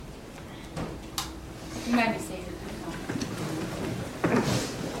You may be seated.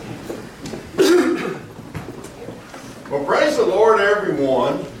 Well, praise the Lord,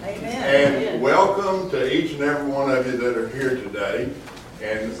 everyone. Amen. And welcome to each and every one of you that are here today.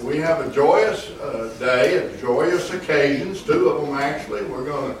 And we have a joyous day, a joyous occasions, two of them actually. We're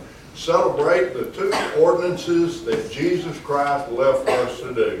going to celebrate the two ordinances that Jesus Christ left for us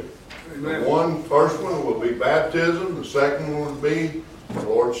to do. The first one will be baptism. The second one will be the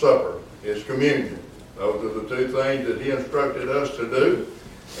Lord's Supper, His communion. Those are the two things that He instructed us to do.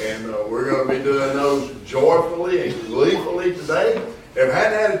 And we're going to be doing those joyfully and gleefully today. If I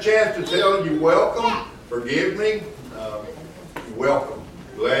hadn't had a chance to tell you welcome, forgive me, welcome.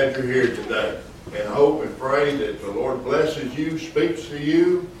 Glad you're here today. And I hope and pray that the Lord blesses you, speaks to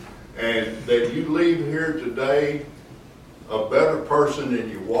you, and that you leave here today a better person than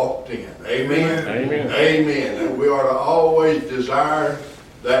you walked in. Amen? Amen. Amen. And we ought to always desire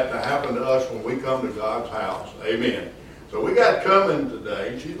that to happen to us when we come to God's house. Amen. So we got coming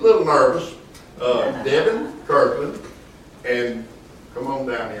today, she's a little nervous, Devin Kirkland, and come on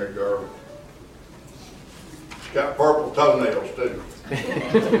down here, girl. She's got purple toenails too. I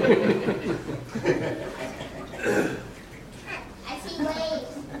see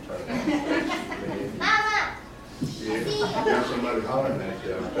waves. Mama! Yeah, got somebody hollering at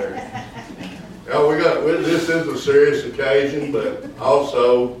you out there. This is a serious occasion, but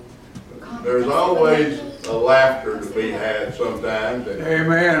also there's always a laughter to be had sometimes. And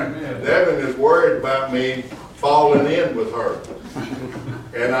Amen. Devin is worried about me falling in with her.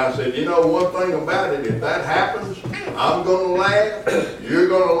 And I said, you know one thing about it, if that happens, I'm going to laugh, you're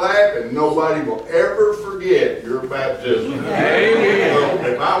going to laugh, and nobody will ever forget your baptism. Amen. So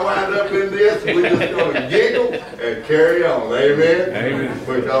if I wind up in this, we're just going to giggle and carry on. Amen? Amen.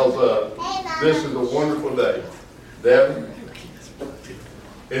 Because this is a wonderful day. Devin,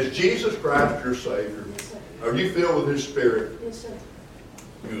 is Jesus Christ your Savior? Are you filled with His Spirit? Yes, sir.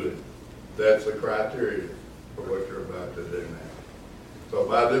 Good. That's the criteria for what you're about to do now. So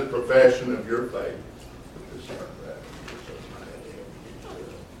by this profession of your faith,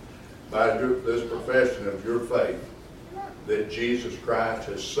 this profession of your faith, that Jesus Christ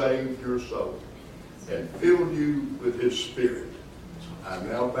has saved your soul and filled you with His Spirit, I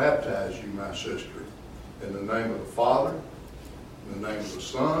now baptize you, my sister, in the name of the Father, in the name of the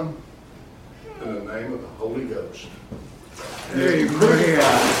Son, in the name of the Holy Ghost. Amen.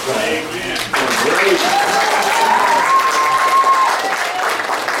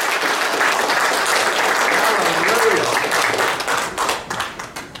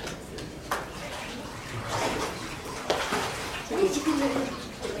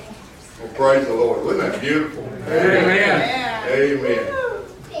 Well, praise the Lord. Isn't that beautiful? Amen. Amen.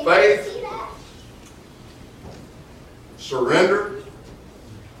 Faith, surrender,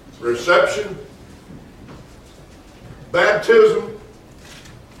 reception, baptism,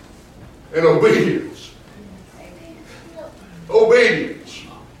 and obedience. Obedience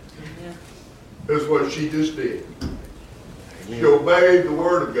is what she just did. She obeyed the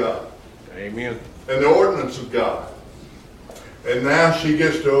Word of God Amen. and the ordinance of God. And now she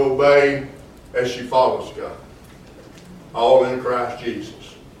gets to obey as she follows God. All in Christ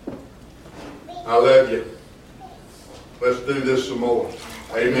Jesus. I love you. Let's do this some more.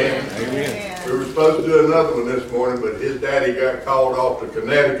 Amen. Amen. We were supposed to do another one this morning, but his daddy got called off to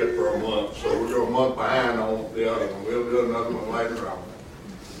Connecticut for a month, so we're a month behind on the other one. We'll do another one later on.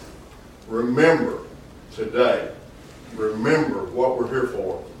 Remember today, remember what we're here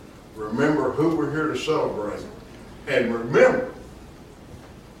for. Remember who we're here to celebrate. And remember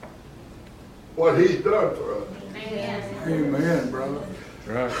what He's done for us. Amen, brother.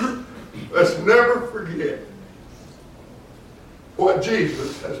 Right. Let's never forget what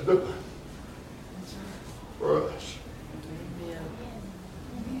Jesus has done for us.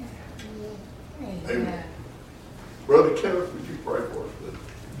 Amen. Brother Kenneth, would you pray for us, please?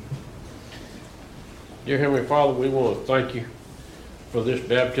 Dear Heavenly Father, we want to thank you for this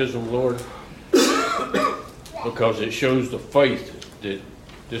baptism, Lord, because it shows the faith that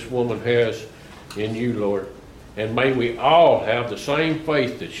this woman has in you, Lord. And may we all have the same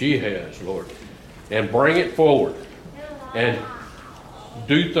faith that she has, Lord, and bring it forward and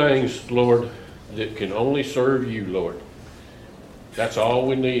do things, Lord, that can only serve you, Lord. That's all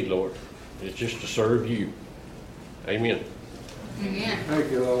we need, Lord. It's just to serve you. Amen. Amen.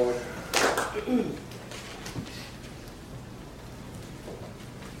 Thank you, Lord.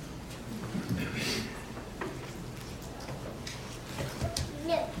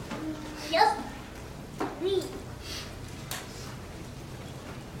 Yep.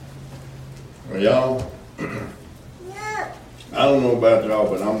 Well, y'all, I don't know about y'all,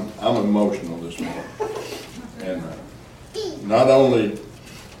 but I'm emotional this morning. And not only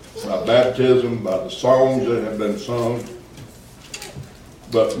by baptism, by the songs that have been sung,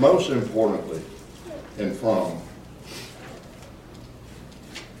 but most importantly, and from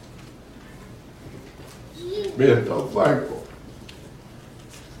being so thankful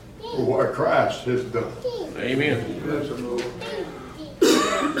for what Christ has done. Amen.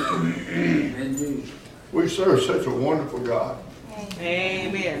 We serve such a wonderful God.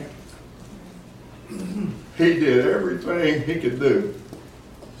 Amen. He did everything he could do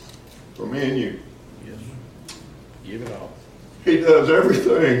for me and you. Yes. Give it all. He does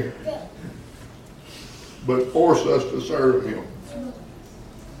everything but force us to serve him.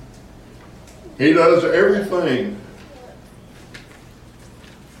 He does everything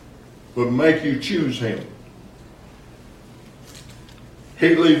but make you choose him.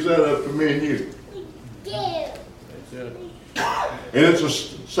 He leaves that up to me and you. That's it. And it's a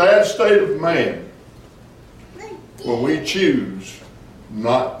sad state of man when we choose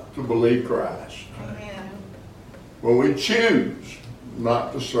not to believe Christ. Amen. When we choose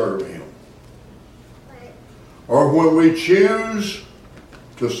not to serve him. Or when we choose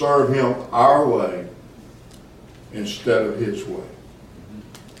to serve him our way instead of his way.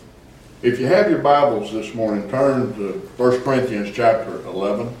 If you have your Bibles this morning, turn to 1 Corinthians chapter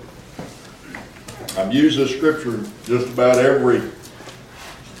 11. I've used this scripture just about every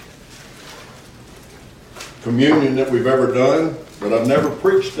communion that we've ever done, but I've never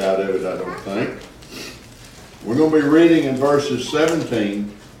preached out of it, I don't think. We're going to be reading in verses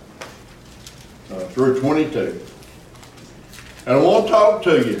 17 through 22. And I want to talk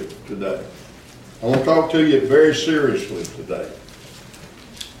to you today. I want to talk to you very seriously today.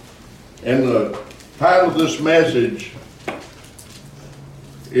 And the title of this message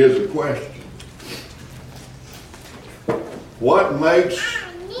is a question. What makes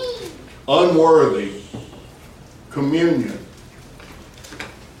unworthy communion?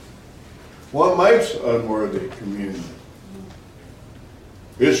 What makes unworthy communion?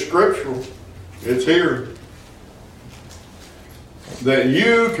 It's scriptural. It's here. That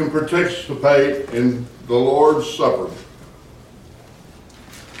you can participate in the Lord's Supper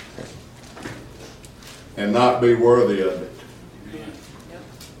and not be worthy of it.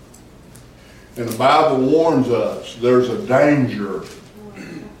 And the Bible warns us there's a danger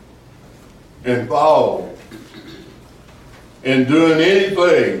involved in doing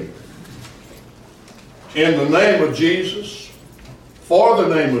anything in the name of Jesus, for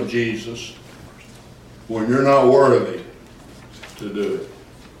the name of Jesus, when you're not worthy to do it.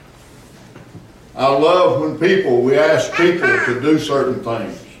 I love when we ask people to do certain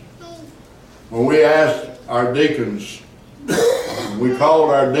things. When we asked our deacons, we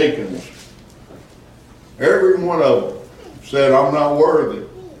called our deacons, every one of them said, I'm not worthy.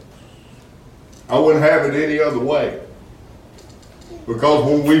 I wouldn't have it any other way. Because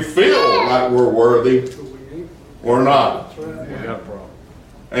when we feel like we're worthy, we're not. We got a problem.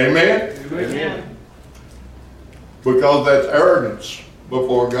 Amen? Amen. Because that's arrogance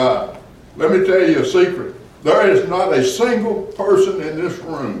before God. Let me tell you a secret. There is not a single person in this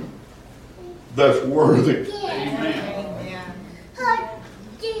room that's worthy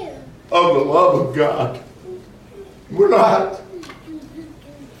of the love of God. We're not.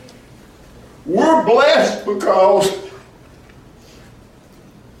 We're blessed because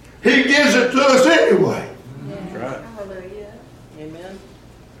he gives it to us anyway. That's right. Hallelujah. Amen.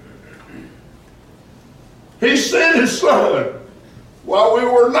 He sent his son while we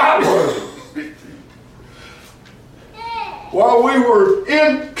were not worthy. While we were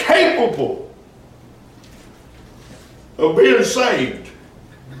incapable of being saved.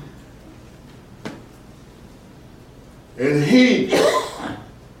 And he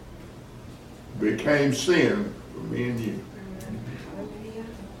became sin for me and you.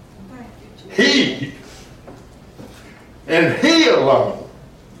 He, and he alone,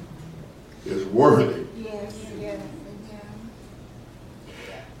 is worthy. Yes, yes,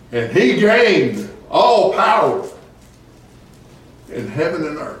 And he gained all power in heaven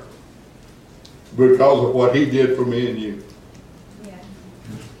and earth because of what he did for me and you. yeah.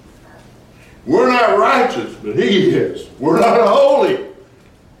 We're not righteous, but he is. We're not holy,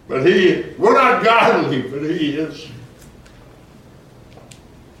 but he is. We're not godly, but he is.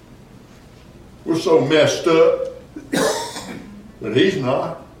 We're so messed up, but he's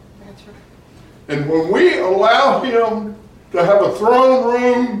not. That's right. And when we allow him to have a throne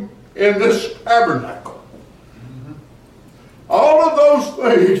room in this tabernacle, all of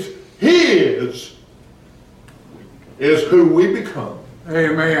those things, he is who we become.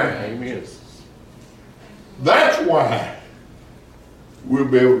 Amen. Amen. That's why we'll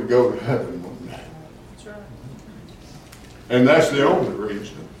be able to go to heaven one day. That's right. And that's the only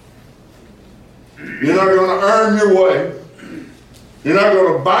reason. You're not going to earn your way. You're not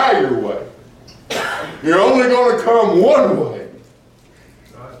going to buy your way. You're only going to come one way.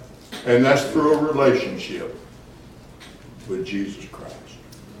 And that's through a relationship with Jesus Christ.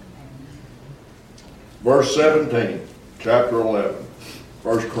 Verse 17, chapter 11,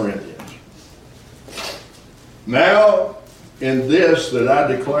 1 Corinthians. Now, in this that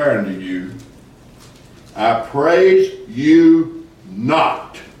I declare unto you, I praise you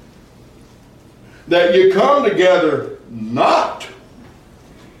not, that you come together not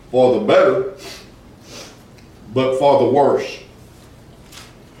for the better, but for the worse.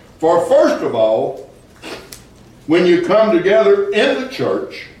 For first of all, when you come together in the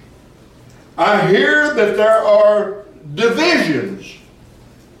church, I hear that there are divisions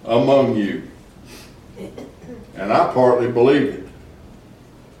among you. And I partly believe it.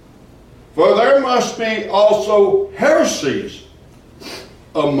 For there must be also heresies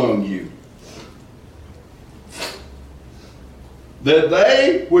among you, that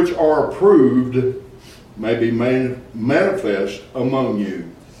they which are approved may be manifest among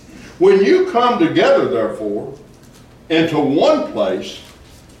you. When you come together, therefore, into one place,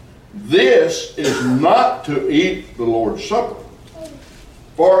 this is not to eat the Lord's Supper.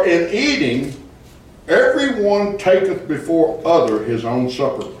 For in eating, every one taketh before other his own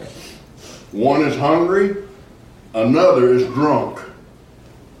supper. One is hungry, another is drunk.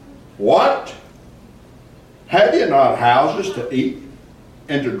 What? Have you not houses to eat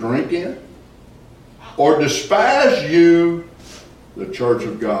and to drink in? Or despise you the church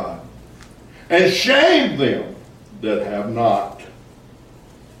of God, and shame them that have not?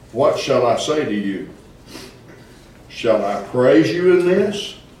 What shall I say to you? Shall I praise you in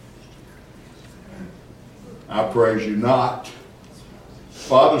this? I praise you not.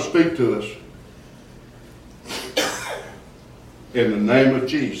 Father, speak to us. In the name of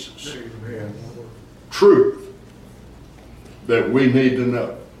Jesus. Amen. Truth that we need to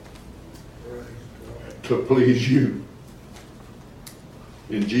know to please you.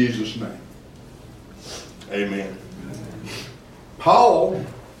 In Jesus' name. Amen. Paul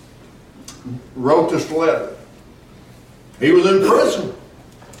wrote this letter. He was in prison.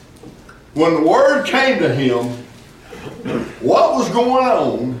 When the word came to him, what was going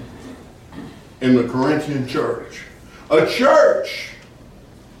on in the Corinthian church? A church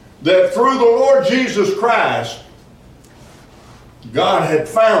that through the Lord Jesus Christ, God had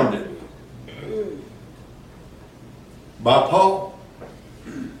founded by Paul.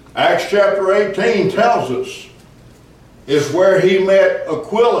 Acts chapter 18 tells us is where he met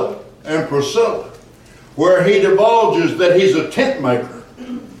Aquila and Priscilla, where he divulges that he's a tent maker,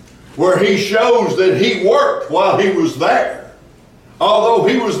 where he shows that he worked while he was there, although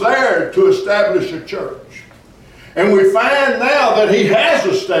he was there to establish a church. And we find now that he has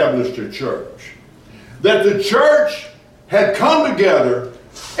established a church, that the church had come together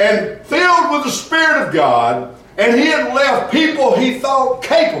and filled with the Spirit of God, and he had left people he thought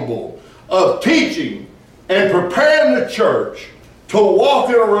capable of teaching and preparing the church to walk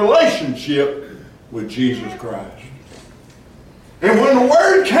in a relationship with Jesus Christ. And when the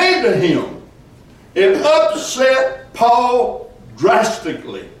word came to him, it upset Paul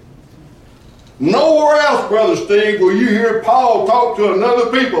drastically. Nowhere else, Brother Steve, will you hear Paul talk to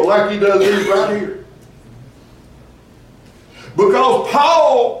another people like he does these right here. Because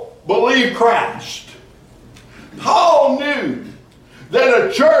Paul believed Christ. Paul knew that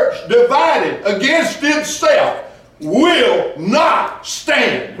a church divided against itself will not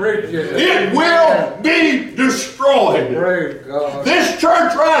stand. It will be destroyed. Praise God. This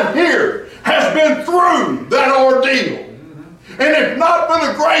church right here has been through that ordeal. And if not for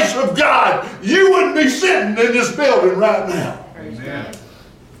the grace of God, you wouldn't be sitting in this building right now. Amen.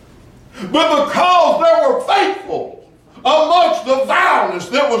 But because they were faithful amongst the violence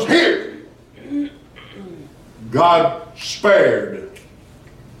that was here, God spared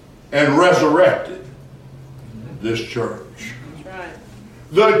and resurrected this church. That's right.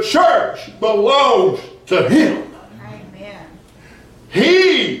 The church belongs to Him. Amen.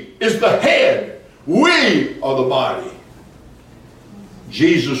 He is the head. We are the body.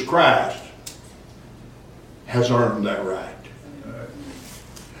 Jesus Christ has earned that right.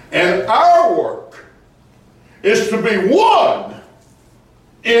 And our work is to be one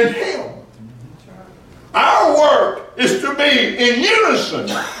in Him. Our work is to be in unison,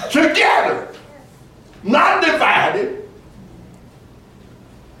 together, not divided.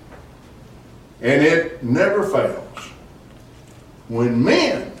 And it never fails. When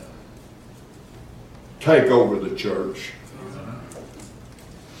men take over the church,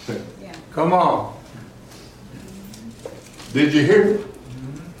 Come on. Did you hear me?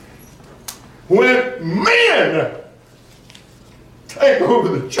 When men take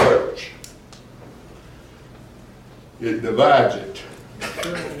over the church, it divides it.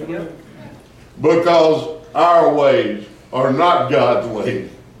 Because our ways are not God's ways.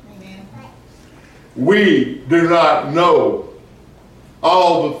 Amen. We do not know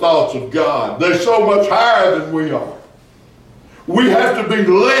all the thoughts of God. They're so much higher than we are. We have to be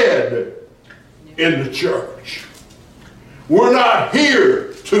led in the church. We're not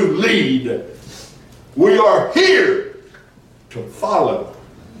here to lead. We are here to follow.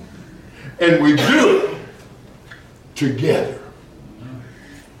 And we do it together.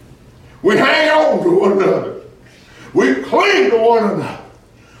 We hang on to one another. We cling to one another.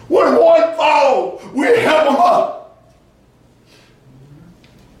 When one falls, we help them up.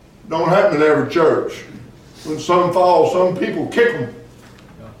 Don't happen in every church. When some fall, some people kick them.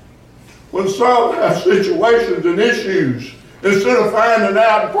 When some have situations and issues, instead of finding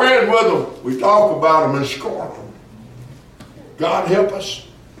out and praying with them, we talk about them and scorn them. God help us.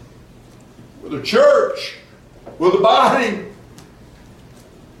 With the church, with the body.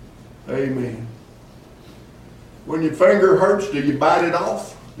 Amen. When your finger hurts, do you bite it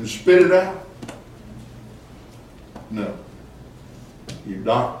off and spit it out? No. You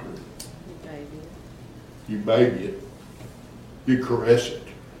doctor it. You baby it. You caress it.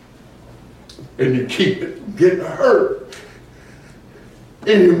 And you keep it from getting hurt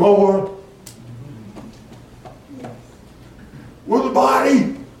anymore. We're the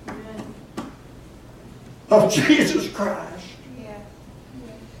body of Jesus Christ. Yeah.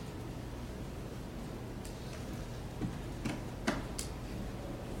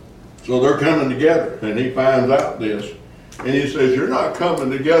 So they're coming together, and he finds out this. And he says, you're not coming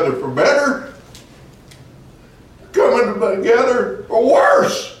together for better. You're coming together for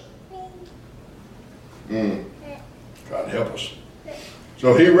worse. God help us.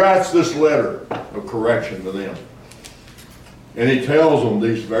 So he writes this letter of correction to them. And he tells them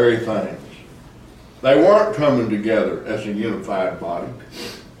these very things. They weren't coming together as a unified body.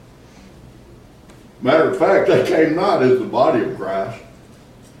 Matter of fact, they came not as the body of Christ,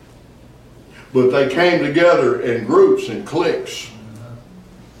 but they came together in groups and cliques.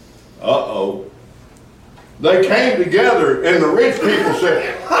 Uh-oh. They came together and the rich people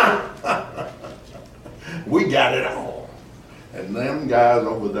said, ha, we got it all. And them guys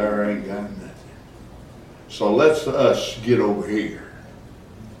over there ain't got nothing. So let's us get over here.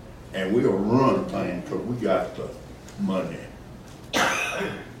 And we'll run things because we got the money.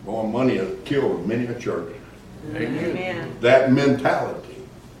 Boy, money has killed many a church. Amen. That mentality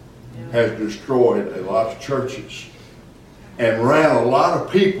has destroyed a lot of churches and ran a lot of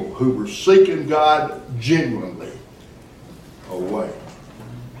people who were seeking God genuinely away.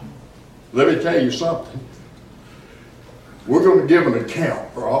 Let me tell you something. We're going to give an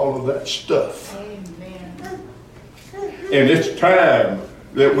account for all of that stuff. Amen. And it's time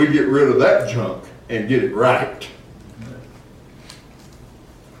that we get rid of that junk and get it right.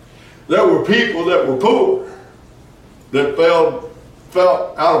 There were people that were poor that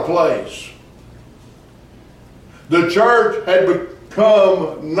felt out of place. The church had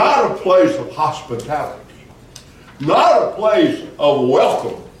become not a place of hospitality, not a place of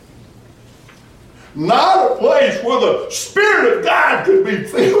welcome, not a place where the Spirit of God could be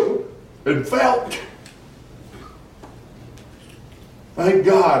filled and felt. Thank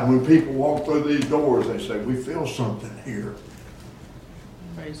God when people walk through these doors, they say, we feel something here.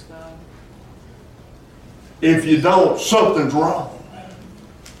 Praise God. If you don't, something's wrong.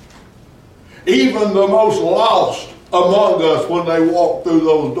 Even the most lost among us, when they walk through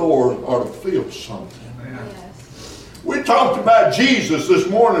those doors, are to feel something. Yes. We talked about Jesus this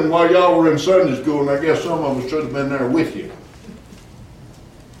morning while y'all were in Sunday school, and I guess some of us should have been there with you.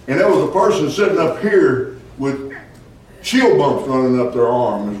 And there was a person sitting up here with chill bumps running up their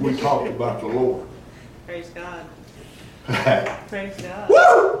arm as we talked about the Lord. Praise God. Praise God.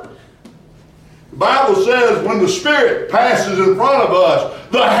 Woo! The Bible says when the Spirit passes in front of us,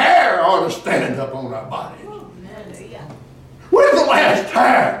 the hair ought to stand up on our bodies. When's the last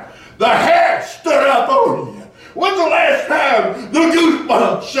time the hair stood up on you? When's the last time the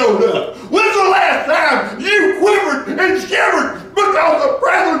goosebumps showed up? When's the last time you quivered and shivered because the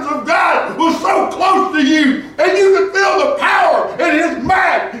presence of God was so close to you and you could feel the power and His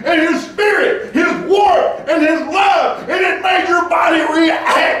might and His Spirit, His warmth and His love, and it made your body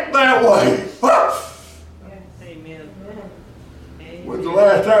react that way? Amen. When's the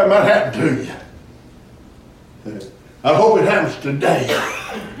last time that happened to you? I hope it happens today.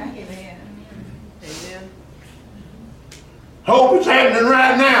 Amen. Amen. Hope it's happening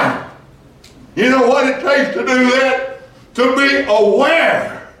right now. You know what it takes to do that? to be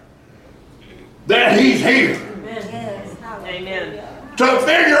aware that He's here. Amen. To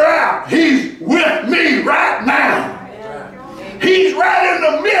figure out He's with me right now. He's right in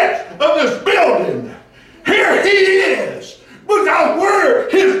the midst of this building. Here He is. Because we're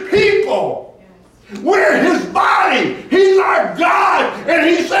His people. We're His body. He's our God. And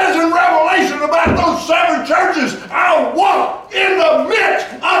He says in Revelation about those 7 churches, I'll walk in the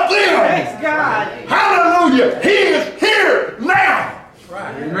midst of them. Praise God. Hallelujah. He is here now.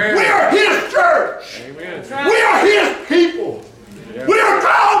 Amen. We are His church. Amen. We are His people. We are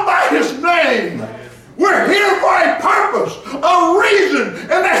called by His name. We're here for a purpose, a reason,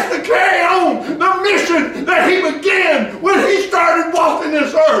 and that's to carry on the mission that He began when He started walking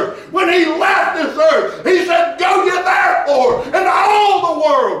this earth. When He left this earth, He said, go ye therefore into all the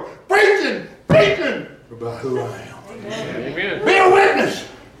world, preaching about who I am. Amen. Be a witness.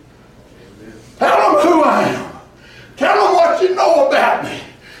 Tell them who I am. Tell them what you know about me.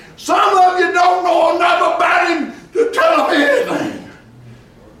 Some of you don't know enough about Him to tell them anything.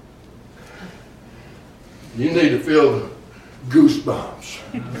 You need to feel the goosebumps.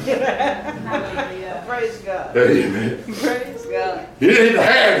 Praise God. Amen. Praise God. You need the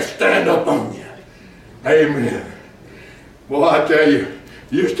hair to stand up on you. Amen. Well, I tell you,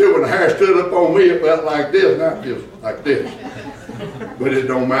 used to when the hair stood up on me, it felt like this, not just like this. But it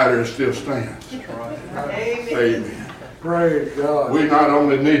don't matter, it still stands. Amen. Amen. Praise God. We not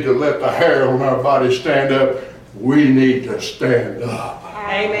only need to let the hair on our body stand up, we need to stand up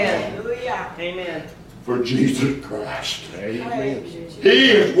Amen. Amen. for Jesus Christ. Amen.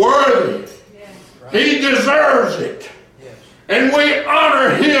 He is worthy. He deserves it. And we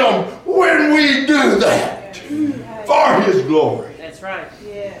honor Him when we do that for His glory. That's right.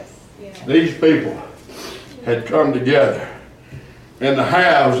 Yes. These people had come together, and the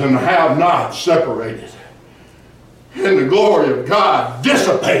haves and the have-nots separated, and the glory of God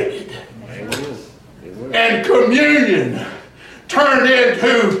dissipated, and communion turned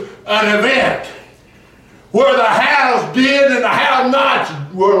into an event where the haves did and the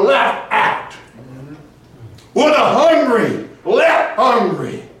have-nots were left out, where the hungry left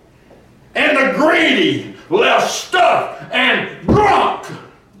hungry, and the greedy left stuffed and drunk.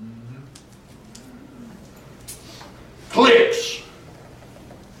 Cliques.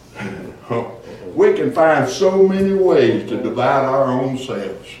 We can find so many ways to divide our own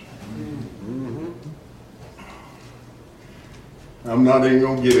selves. I'm not even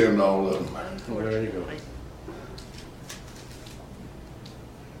going to get into all of them. Well, there you go.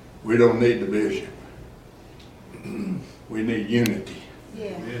 We don't need division. We need unity.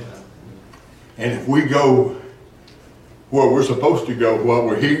 And if we go where we're supposed to go while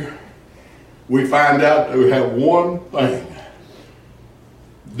we're here, we find out that we have one thing.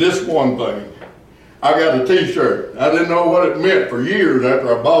 This one thing. I got a t-shirt. I didn't know what it meant for years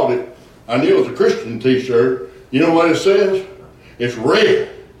after I bought it. I knew it was a Christian t-shirt. You know what it says? It's red.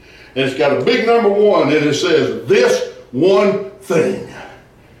 And it's got a big number 1 and it says, this one thing.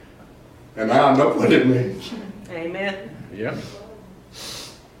 And I know what it means. Amen. Yeah.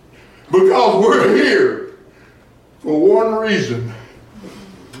 Because we're here for one reason.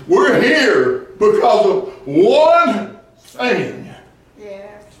 We're here because of one thing.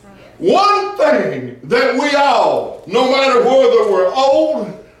 One thing that we all, no matter whether we're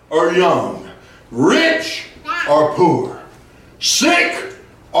old or young, rich or poor, sick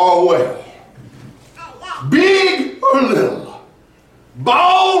or well, big or little,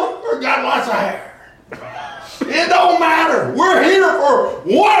 bald or got lots of hair. It don't matter. We're here for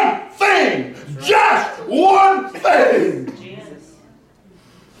one thing. Just one thing. Jesus.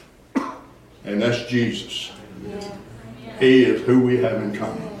 And that's Jesus. He is who we have in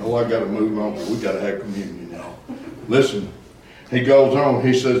common. Oh, I got to move on, but we got to have communion now. Listen, he goes on.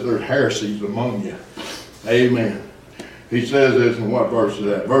 He says there's heresies among you. Amen. He says this in what verse is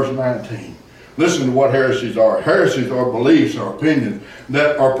that? Verse 19. Listen to what heresies are. Heresies are beliefs or opinions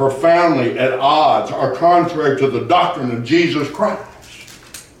that are profoundly at odds or contrary to the doctrine of Jesus Christ.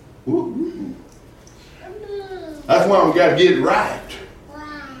 Ooh. That's why we got to get it right.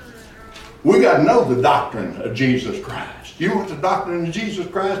 We got to know the doctrine of Jesus Christ. You know what the doctrine of Jesus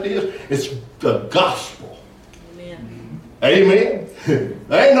Christ is? It's the gospel. Amen. Amen.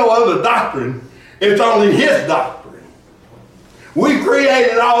 There ain't no other doctrine. It's only His doctrine. We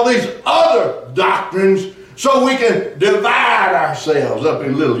created all these other doctrines so we can divide ourselves up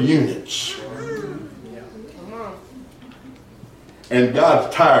in little units. And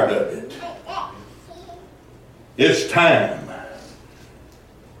God's tired of it. It's time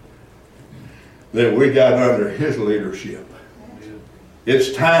that we got under His leadership.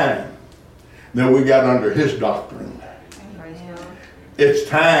 It's time that we got under His doctrine. it's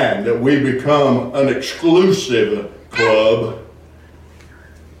time that we become an exclusive club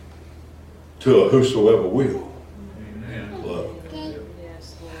to a whosoever will club.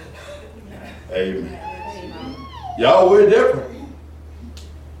 Yes, Lord. Amen. Y'all, we're different.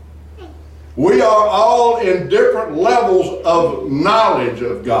 We are all in different levels of knowledge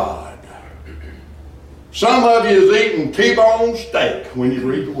of God. Some of you is eating T-bone steak when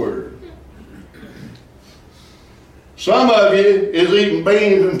you read the Word. Some of you is eating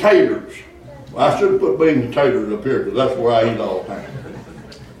beans and taters. Well, I should have put beans and taters up here because that's where I eat all the time.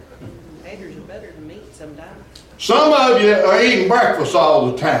 Taters are better than meat sometimes. Some of you are eating breakfast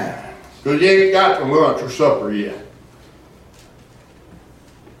all the time because you ain't got to lunch or supper yet.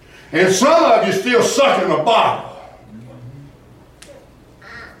 And some of you still sucking a bottle.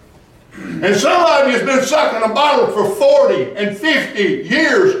 And some of you has been sucking a bottle for 40 and 50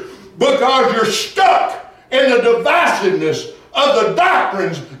 years because you're stuck in the divisiveness of the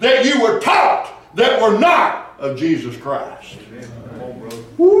doctrines that you were taught that were not of Jesus Christ.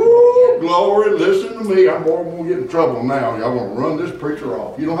 Woo, glory, listen to me. I'm going to get in trouble now. Y'all want to run this preacher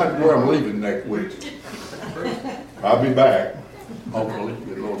off. You don't have to know where I'm leaving next week. I'll be back. Hopefully,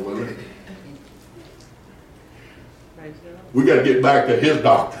 good Lord willing. Praise God. We got to get back to His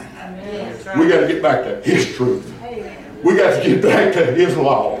doctrine. That's We right. got to get back to His truth. We got to get back to His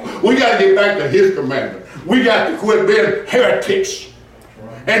law. We got to get back to His commandment. We got to quit being heretics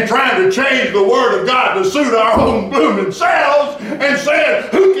and trying to change the Word of God to suit our own blooming selves and saying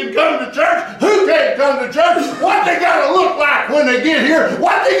who can come to church, who can't come to church, what they got to look like when they get here,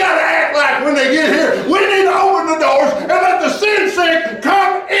 what they got to act like when they get here. We need to open the doors and let the sin sick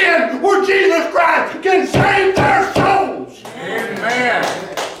come in where Jesus Christ can save their souls. Amen.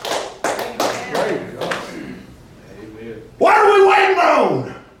 What are we waiting on?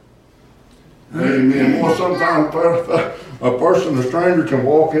 Amen. Well, sometimes a person, a stranger, can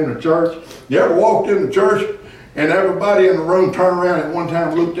walk into church. You ever walked into church and everybody in the room turned around at one time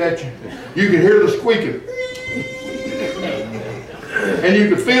and looked at you? You could hear the squeaking. And you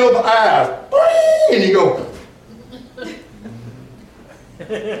could feel the eyes. And you go.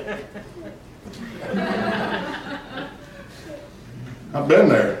 I've been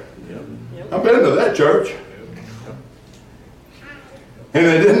there. I've been to that church. And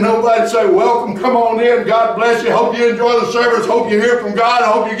they didn't nobody say, welcome, come on in, God bless you, hope you enjoy the service, hope you hear from God,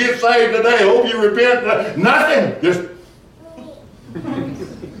 hope you get saved today, hope you repent. Nothing. Just,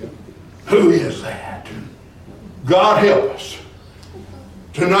 who is that? God help us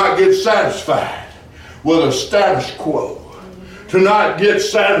to not get satisfied with a status quo, to not get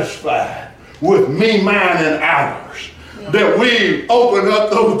satisfied with me, mine, and ours, that we open up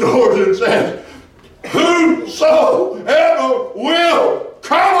those doors and say, whosoever will,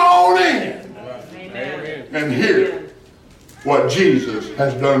 come on in. Amen. And hear what Jesus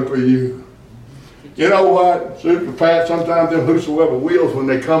has done for you. You know what, Sister Pat, sometimes them whosoever wills, when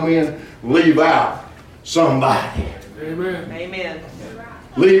they come in, leave out somebody. Amen. Amen.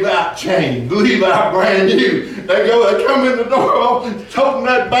 Leave out change, leave out brand new. They come in the door, toting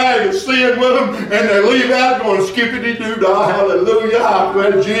that bag of sin with them, and they leave out going skippity-doo-dah, hallelujah, I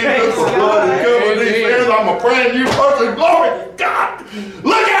pray Jesus for blood and cover these sins. I'm a brand new person, glory to God.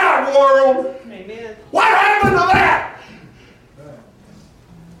 Look out, world. Amen. What happened to that?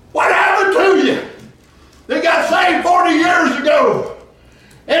 What happened to you? They got saved 40 years ago,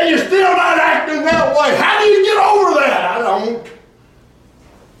 and you're still not acting that way. How do you get over that? I don't.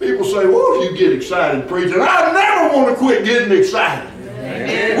 People say, well, you get excited preaching. I never want to quit getting excited.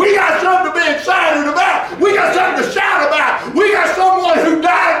 Amen. We got something to be excited about. We got something to shout about. We got someone who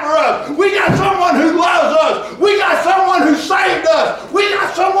died for us. We got someone who loves us. We got someone who saved us. We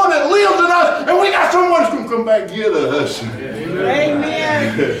got someone that lives in us. And we got someone who's going to come back and get us.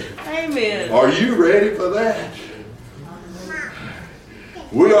 Amen. Amen. Are you ready for that?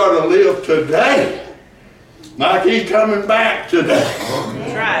 We are to live today like He's coming back today.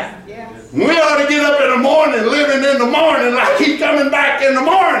 That's right. We ought to get up in the morning, living in the morning like He's coming back in the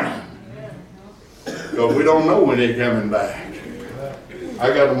morning. Because we don't know when He's coming back.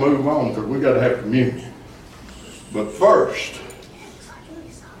 I got to move on because we got to have communion. But first,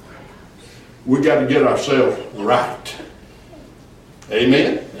 we got to get ourselves right.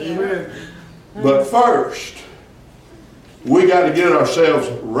 Amen? Amen. But first, we got to get ourselves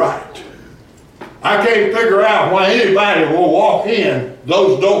right. I can't figure out why anybody will walk in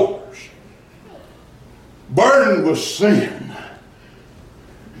those doors burdened with sin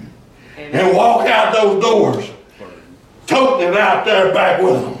and walk out those doors toting it out there back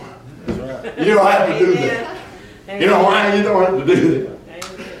with them. You don't have to do that. You know why you don't have to do that?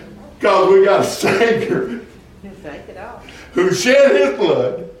 Because we got a Savior Take it off. who shed his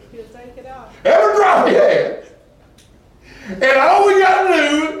blood, He'll take it off. every drop he had. And all we got to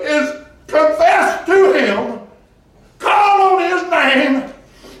do is confess to him, call on his name.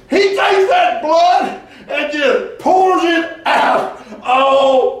 He takes that blood and just pours it out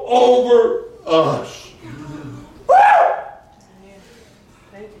all over us. Woo!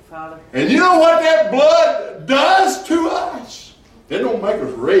 Thank you, Father. And you know what that blood does to us? It don't make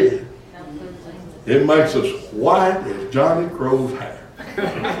us red. It makes us white as Johnny Crow's hair.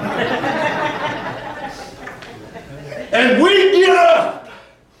 And we get up,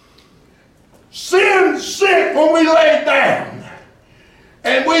 sin sick when we lay down,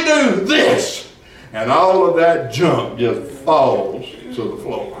 and we do this, and all of that junk just falls to the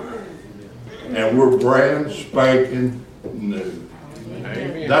floor. And we're brand spanking new.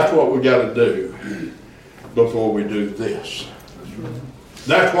 Amen. That's what we got to do before we do this.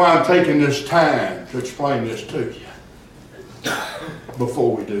 That's why I'm taking this time to explain this to you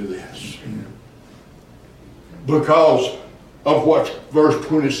before we do this. Because of what verse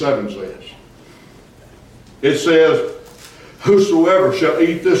 27 says. It says, whosoever shall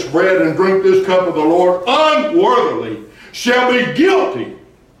eat this bread and drink this cup of the Lord unworthily shall be guilty.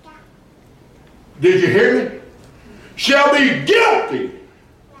 Did you hear me? Shall be guilty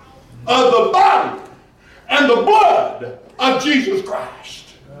of the body and the blood of Jesus Christ.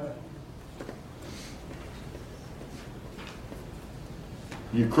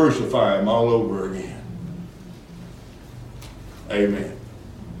 You crucify him all over again. Amen.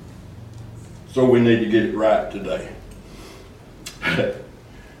 So we need to get it right today.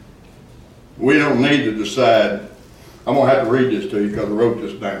 We don't need to decide. I'm going to have to read this to you because I wrote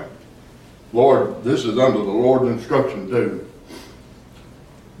this down. Lord, this is under the Lord's instruction too.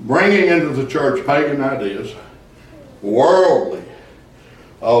 Bringing into the church pagan ideas, worldly.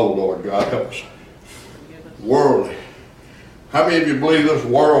 Oh, Lord God, help us. Worldly. How many of you believe this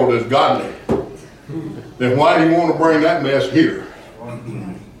world is godly? Then why do you want to bring that mess here?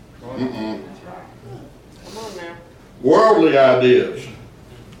 Come on now. Worldly ideas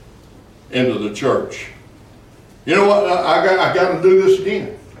into the church. You know what? I got to do this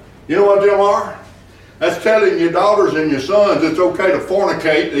again. You know what them are? That's telling your daughters and your sons it's okay to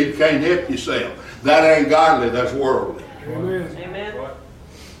fornicate, you can't help yourself. That ain't godly, that's worldly. Amen. Amen.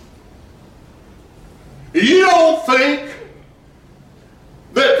 You don't think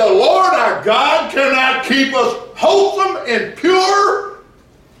that the Lord our God cannot keep us wholesome and pure?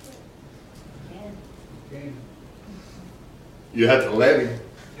 You have to let him.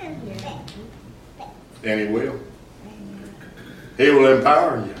 And he will. He will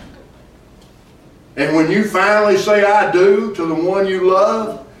empower you. And when you finally say I do to the one you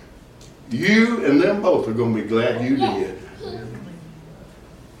love, you and them both are going to be glad you did.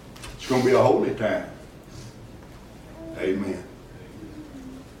 It's going to be a holy time. Amen.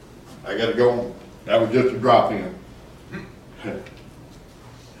 I got to go on. That was just a drop in.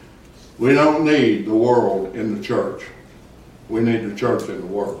 We don't need the world in the church. We need the church in the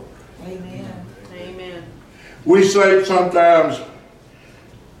world. Amen. Amen. We say sometimes,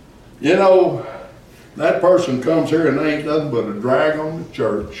 you know, that person comes here and they ain't nothing but a drag on the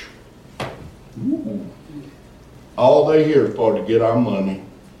church. Ooh. All they here is for to get our money.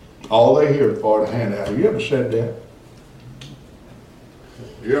 All they here is for to hand out. Have you ever said that?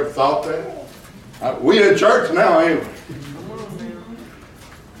 You ever thought that? We in church now, ain't we? Come on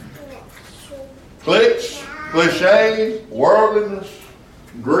now. Cliques, cliches, worldliness,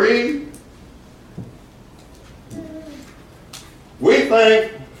 greed. We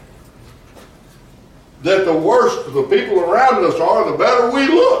think that the worse the people around us are, the better we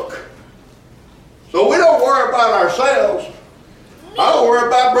look. So we don't worry about ourselves. I don't worry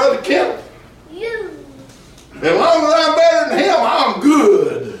about Brother Kim. As long as I'm better than him, I'm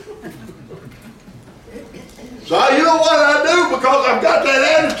good. So you know what I do? Because I've got that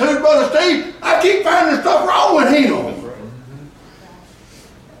attitude, Brother Steve, I keep finding stuff wrong with him.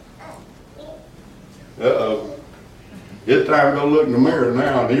 Uh-oh. It's time to go look in the mirror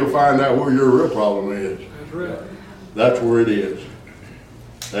now, and you'll find out where your real problem is. That's right. That's where it is.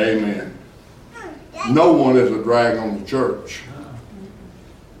 Amen. No one is a drag on the church.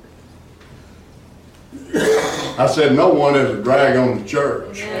 I said no one is a drag on the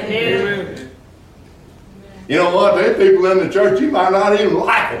church. Amen. You know what? There are people in the church you might not even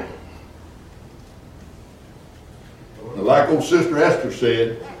like them. Like old Sister Esther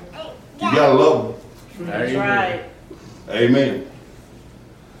said, you gotta love them. That's right. Amen.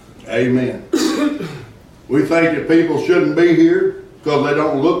 Amen. We think that people shouldn't be here because they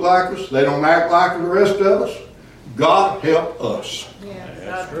don't look like us, they don't act like the rest of us. God help us. Yeah.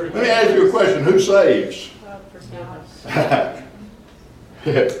 Let me ask you a question. Who saves? God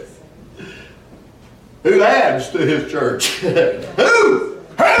Who adds to his church? Who?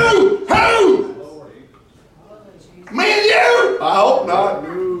 Me and you? I hope not.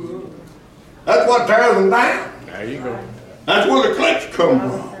 That's what tears them down. There you go. That's where the cliques come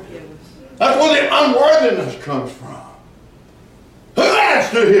from. That's where the unworthiness comes from. Who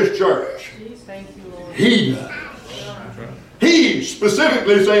adds to his church? Thank you, Lord. He does. He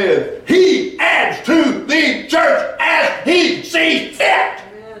specifically said, he adds to the church as he sees fit.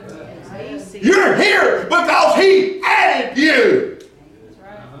 You're here because he added you.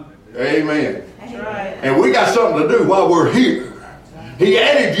 Amen. And we got something to do while we're here. He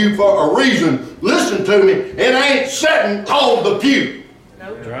added you for a reason. Listen to me. It ain't sitting on the pew.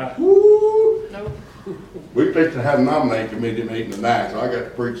 Nope. Right. Woo. Nope. We fixed to have a nominating committee meeting tonight, so I got to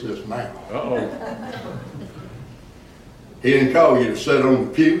preach this now. Uh-oh. He didn't call you to sit on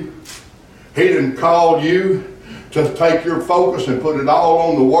the pew. He didn't call you to take your focus and put it all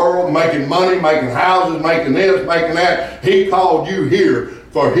on the world, making money, making houses, making this, making that. He called you here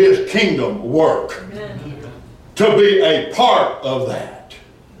for his kingdom work. Amen. To be a part of that.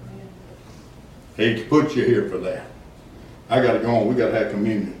 He put you here for that. I got to go on. We got to have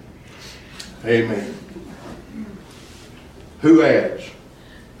communion. Amen. Who adds?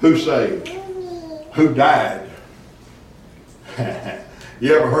 Who saved? Who died?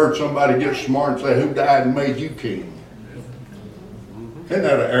 You ever heard somebody get smart and say, who died and made you king? Isn't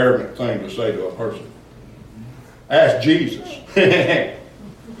that an arrogant thing to say to a person? Ask Jesus. Amen.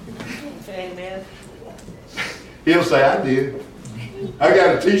 He'll say, I did. I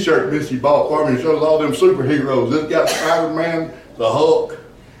got a t-shirt Missy bought for me. It shows all them superheroes. It's got Spider-Man, the Hulk.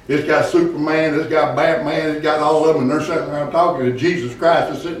 It's got Superman. It's got Batman. It's got all of them. And they're sitting around talking to Jesus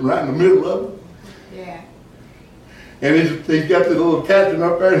Christ is sitting right in the middle of them. Yeah. And he's got the little captain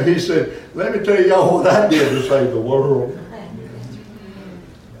up there, and he said, let me tell y'all what I did to save the world.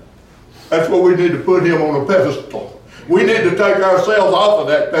 That's what we need to put him on a pedestal. We need to take ourselves off of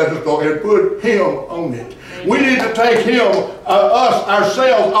that pedestal and put him on it. We need to take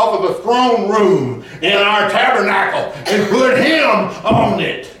ourselves off of the throne room in our tabernacle and put him on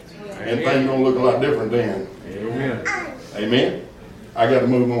it. And things gonna look a lot different then. Amen. Amen. I got to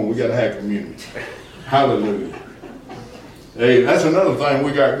move on. We got to have communion. Hallelujah. Hey, that's another thing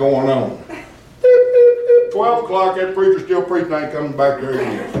we got going on. 12 o'clock, that preacher still preaching, ain't coming back there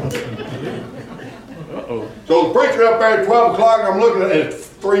again. Uh-oh. So the preacher up there at 12 o'clock, I'm looking at it,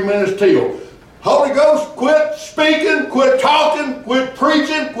 3 minutes till. Holy Ghost, quit speaking, quit talking, quit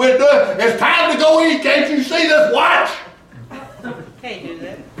preaching, quit doing. It's time to go eat. Can't you see this watch? Can't do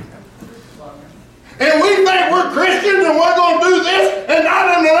that. And we think we're Christians and we're going to do this and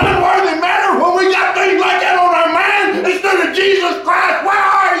not in an unworthy manner when we got things like that on our mind instead of Jesus Christ. Where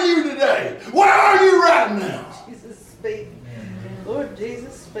are you today? Where are you right now? Jesus, speak. Lord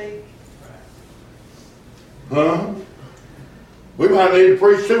Jesus, speak. Huh? We might need to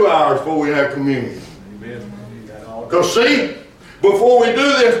preach 2 hours before we have communion. Amen. Because see, before we do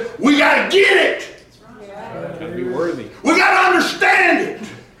this, we got to get it. Got to be worthy. We got to understand it.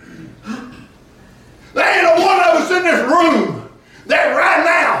 There ain't a one of us in this room that right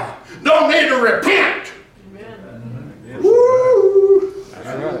now don't need to repent. Amen. Woo! That's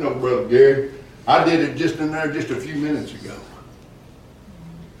I right. don't know, Brother Gary. I did it just in there just a few minutes ago.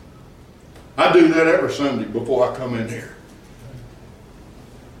 I do that every Sunday before I come in here.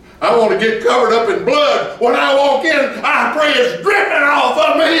 I want to get covered up in blood. When I walk in, I pray it's dripping off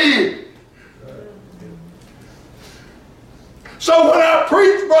of me. So when I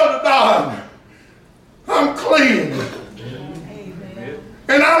preach, Brother Don, I'm clean. Amen.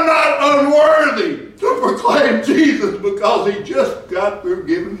 And I'm not unworthy to proclaim Jesus because he just got through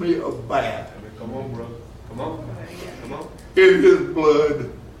giving me a bath Come on, brother. Come on. Come on. in his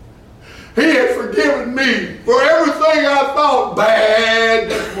blood. He has forgiven me for everything I thought bad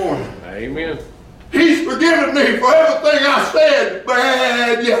this morning. Amen. He's forgiven me for everything I said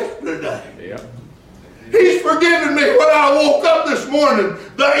bad yesterday. Yep. He's forgiven me when I woke up this morning,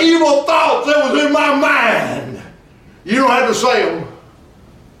 the evil thoughts that was in my mind. You don't have to say them.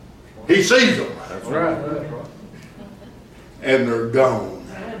 He sees them. That's right. And they're gone.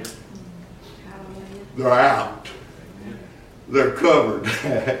 They're out. They're covered.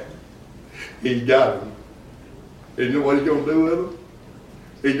 He's got them. And you know what he's going to do with them?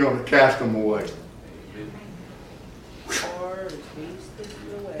 He's going to cast them away.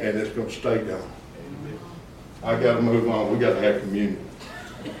 And it's going to stay gone. I got to move on. We got to have communion.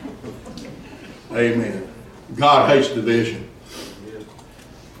 Amen. God hates division.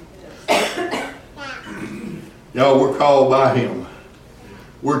 Y'all, we're called by him.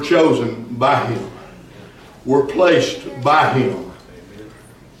 We're chosen by him. We're placed by him.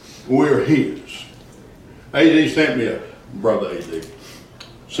 We're his. AD sent me brother AD,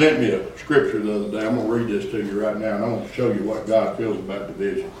 sent me a scripture the other day. I'm going to read this to you right now, and I want to show you what God feels about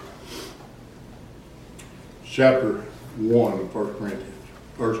division. Chapter 1 of 1 Corinthians,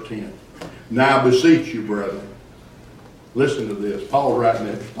 verse 10. Now I beseech you, brethren. Listen to this. Paul's writing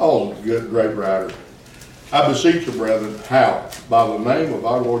it. Paul's a good, great writer. I beseech you, brethren, how? By the name of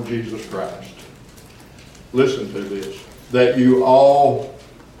our Lord Jesus Christ. Listen to this. That you all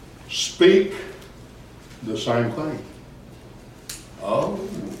speak the same thing. Oh,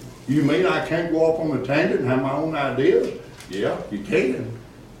 you mean I can't go off on a tangent and have my own ideas? Yeah, you can.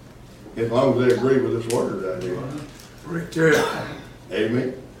 As long as they agree with this word right here. Right there.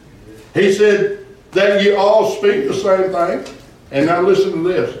 Amen. He said that you all speak the same thing. And now listen to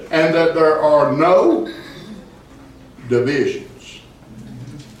this. And that there are no divisions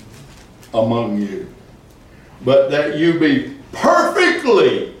among you, but that you be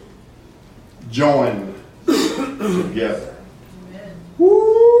perfectly joined together.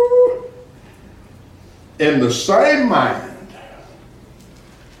 Woo! In the same mind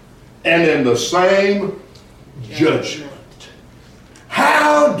and in the same judgment.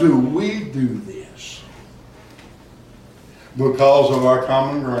 How do we do this? Because of our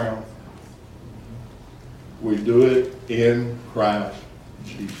common ground. We do it in Christ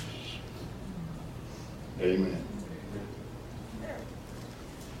Jesus. Amen.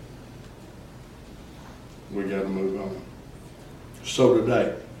 We got to move on. So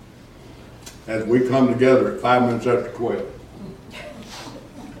today, as we come together at 5 minutes after 12,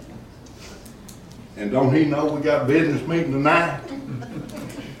 and don't he know we got a business meeting tonight?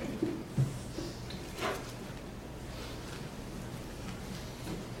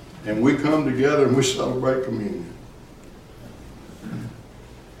 And we come together and we celebrate communion.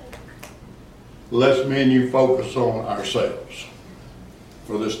 Let's me and you focus on ourselves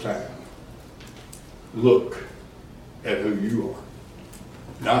for this time. Look at who you are.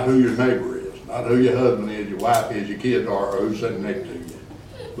 Not who your neighbor is, not who your husband is, your wife is, your kids are, or who's sitting next to you,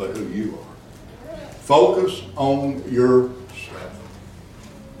 but who you are. Focus on yourself.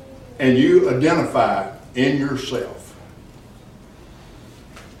 And you identify in yourself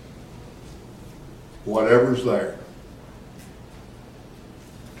whatever's there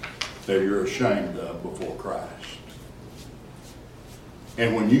that you're ashamed of before Christ.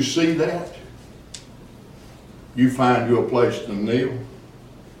 And when you see that, you find you a place to kneel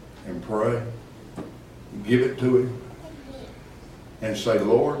and pray, give it to him, and say,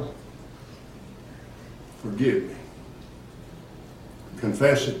 Lord, forgive me.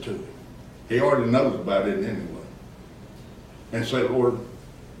 Confess it to him. He already knows about it anyway. And say, Lord,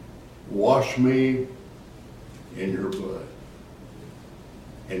 wash me in your blood.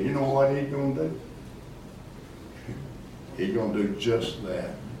 And you know what he's going to do? He's going to do just that.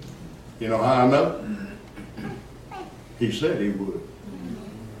 You know how I know? He said he would.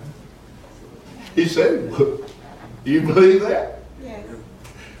 He said he would. Do you believe that? Yes.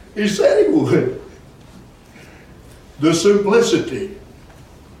 He said he would. The simplicity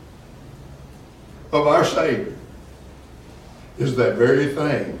of our Savior is that very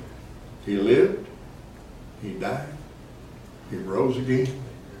thing. He lived, he died, he rose again,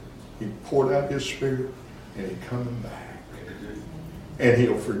 he poured out his Spirit, and he's coming back. And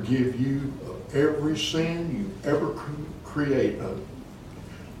he'll forgive you of every sin you've ever created,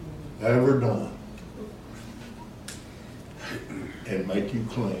 ever done, and make you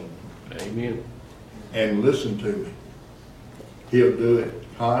clean. Amen. And listen to me. He'll do it,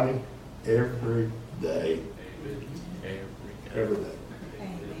 Connie, every day. Every day.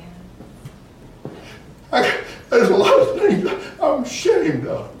 There's a lot of things I'm ashamed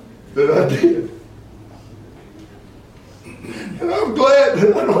of that I did. And I'm glad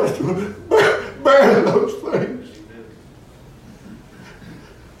that I don't have to bear those things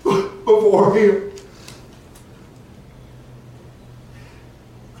before him.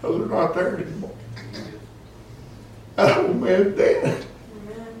 Because they're not there anymore. That old man's dead.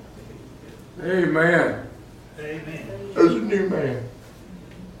 Amen. There's a new man.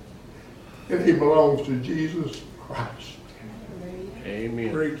 And he belongs to Jesus Christ.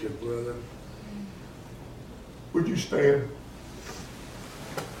 Amen. Preach it, brother. Would you stand?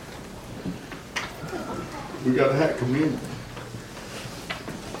 We got to have communion.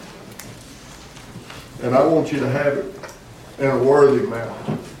 And I want you to have it in a worthy manner.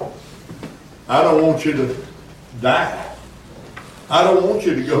 I don't want you to die. I don't want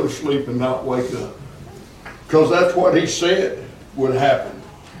you to go to sleep and not wake up. Because that's what he said would happen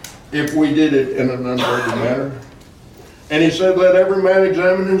if we did it in an unworthy manner. And he said, let every man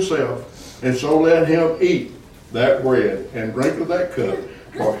examine himself, And so let him eat that bread and drink of that cup.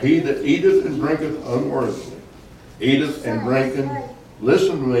 For he that eateth and drinketh unworthily, eateth and drinketh,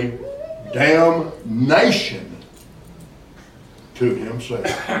 listen to me, damnation to himself.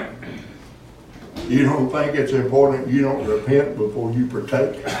 You don't think it's important you don't repent before you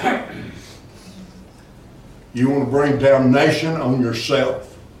partake? You want to bring damnation on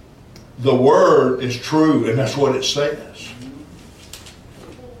yourself? The word is true, and that's what it says.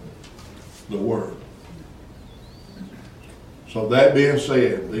 The word. So that being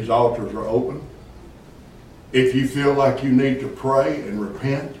said, these altars are open. If you feel like you need to pray and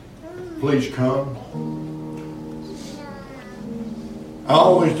repent, please come. I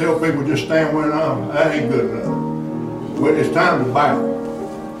always tell people just stand where I'm. That ain't good enough. Well, it's time to bow.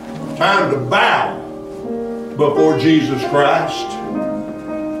 It's time to bow before Jesus Christ.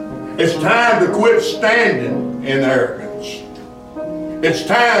 It's time to quit standing in arrogance. It's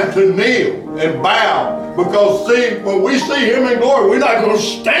time to kneel and bow, because see, when we see him in glory, we're not going to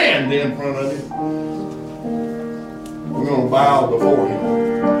stand in front of him. We're going to bow before him.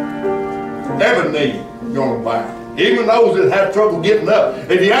 Every knee is going to bow. Even those that have trouble getting up.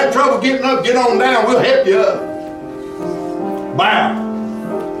 If you have trouble getting up, get on down. We'll help you up. Bow.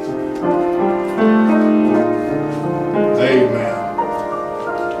 Amen.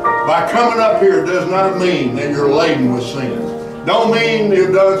 By coming up here does not mean that you're laden with sin. Don't mean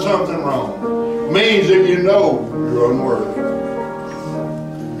you've done something wrong. It means that you know you're unworthy.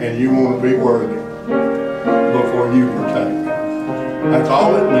 And you want to be worthy before you partake. That's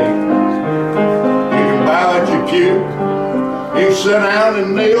all it means. You can bow at your pew. You can sit down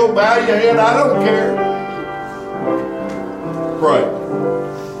and kneel, bow your head. I don't care. Pray.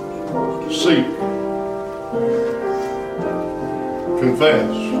 Seek.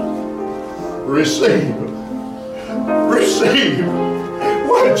 Confess. Receive. Receive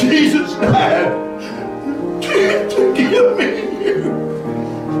what Jesus died to give me and you.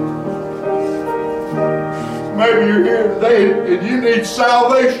 Maybe you're here today and you need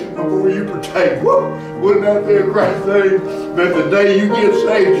salvation before you partake. Wouldn't that be a great thing? That the day you get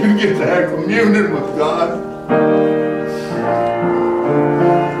saved, you get to have communion with God.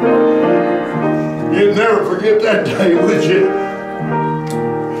 You'd never forget that day, would you?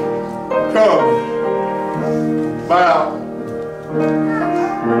 Come. Bow.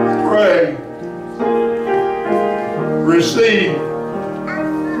 Pray. Receive.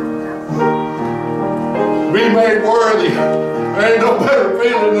 Be made worthy. There ain't no better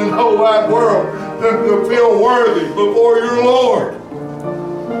feeling in the whole wide world than to feel worthy before your Lord.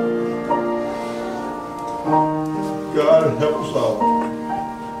 God help us all.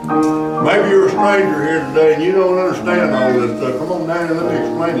 Maybe you're a stranger here today and you don't understand all this stuff. Come on down and let me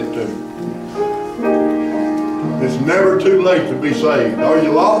explain it to you. It's never too late to be saved. Are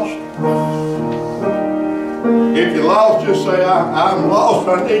you lost? If you're lost, just say, I'm lost.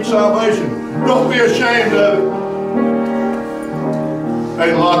 I need salvation. Don't be ashamed of it.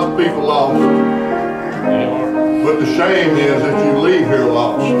 Ain't lots of people lost. But the shame is that you leave here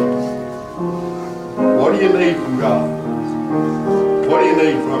lost. What do you need from God? What do you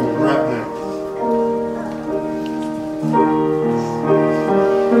need from Him right now?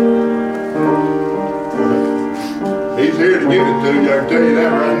 He's here to give it to you. I can tell you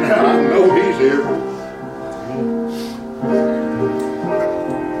that right now. I know He's here.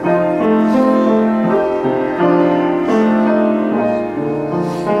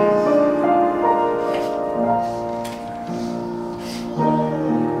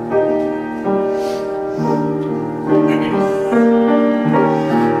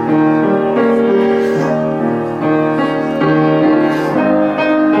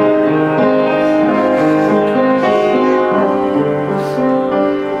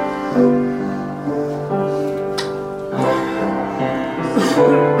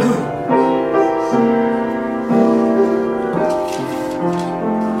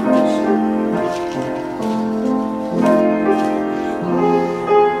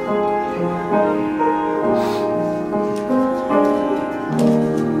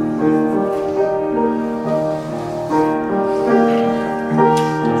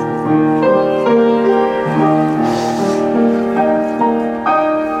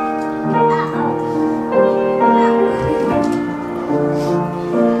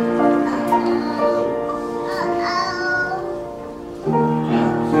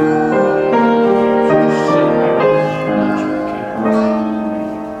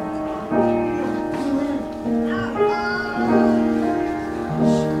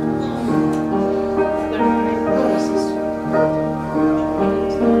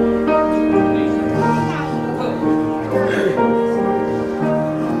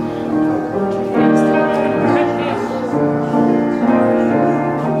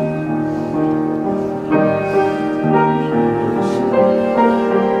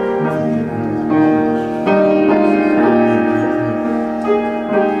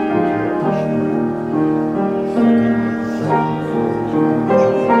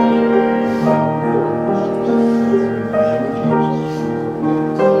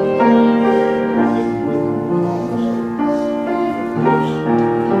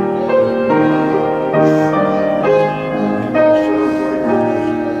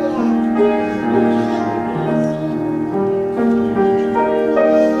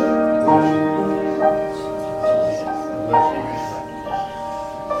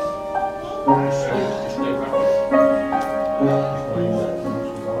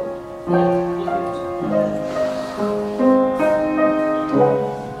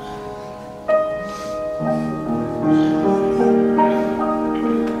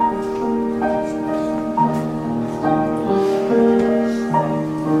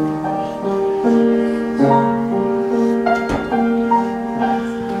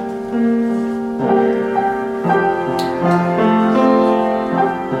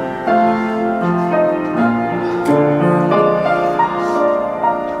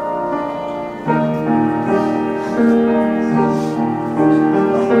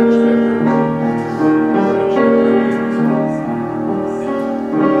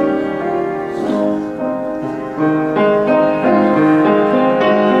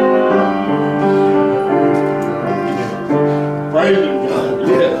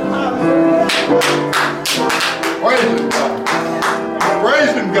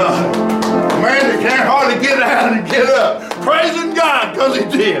 praising God. A man that can't hardly get down and get up. Praising God because he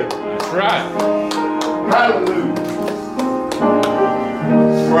did. That's right. Hallelujah.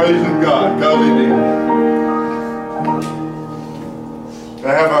 Praising God because he did. Can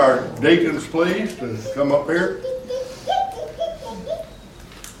I have our deacons, please, to come up here?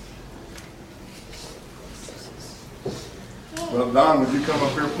 Well, Don, would you come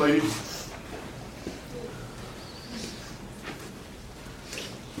up here, please?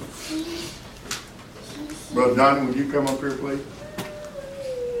 Brother Johnny, would you come up here, please?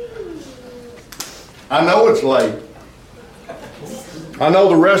 I know it's late. I know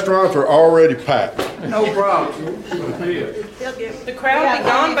the restaurants are already packed. No problem. The crowd will be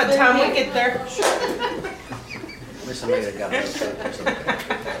gone by the time we get there. Miss Anita got this.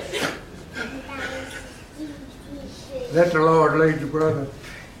 Let the Lord lead you, brother.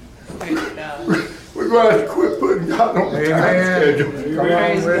 We're going to have to quit putting God on the time schedule. Amen. Come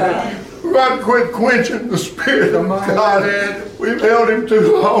on with it. We're going to quit quenching the Spirit of Come on, God. man. We've held him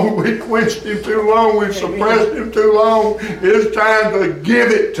too long. We quenched him too long. We've suppressed him too long. It's time to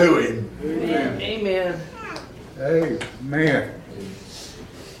give it to him. Amen. Amen.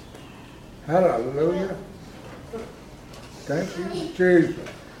 Hallelujah. Thank you, Jesus.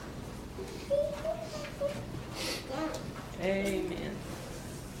 Amen.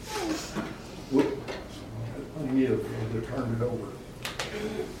 Whoop. Yeah, they turned it over.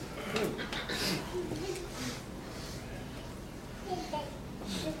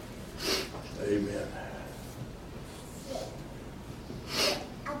 Amen.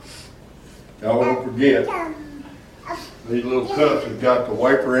 Y'all don't forget, these little cups have got the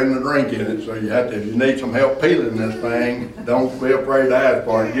wafer and the drink in it, so you have to, if you need some help peeling this thing, don't be afraid to ask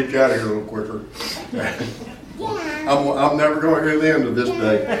for it. Get you out of here a little quicker. I'm never going to hear the end of this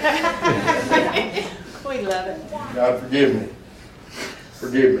day. We love it. God, forgive me.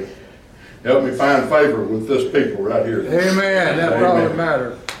 Forgive me. Help me find favor with this people right here. Amen. That's all that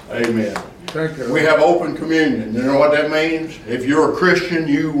matters. Amen. Thank you. We have open communion. You know what that means? If you're a Christian,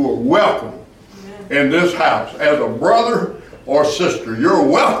 you are welcome in this house. As a brother or sister, you're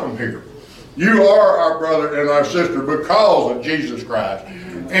welcome here. You are our brother and our sister because of Jesus Christ.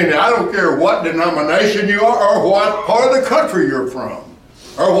 And I don't care what denomination you are or what part of the country you're from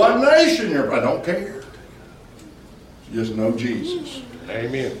or what nation you're from. I don't care. Just know Jesus.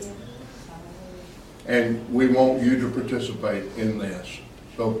 Amen. And we want you to participate in this.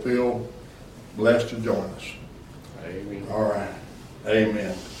 So feel blessed to join us. Amen. All right.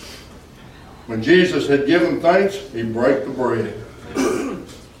 Amen. When Jesus had given thanks, he broke the bread.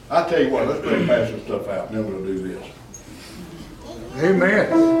 I tell you what, let's go and pass this stuff out and then we'll do this. Amen.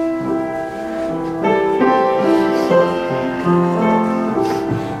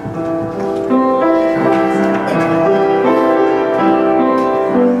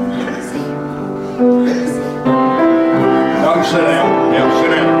 Y'all can sit down. Yeah, sit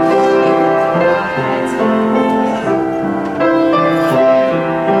down.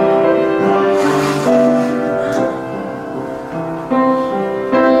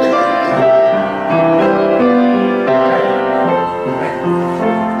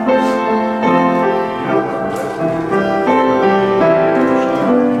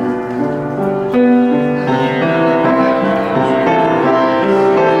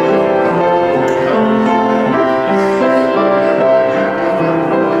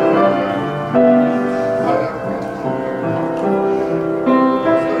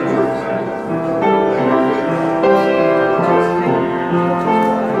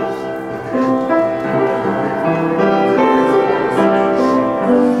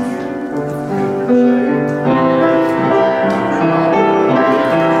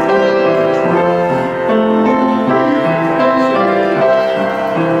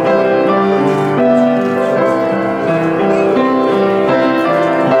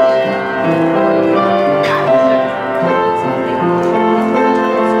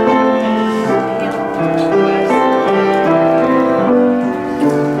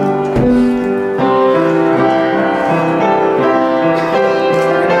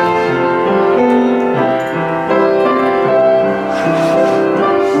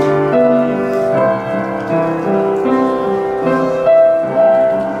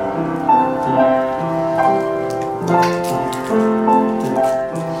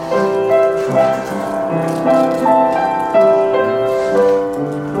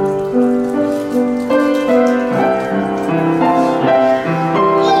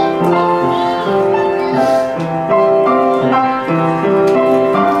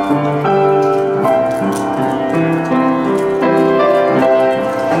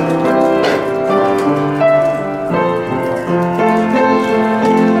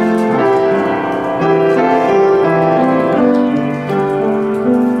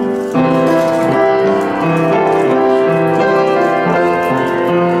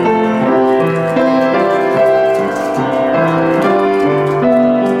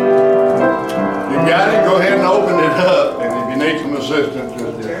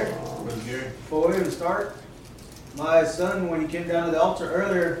 Before we even start, my son, when he came down to the altar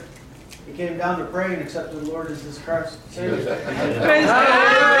earlier, he came down to pray and accepted the Lord as his Christ Savior. Praise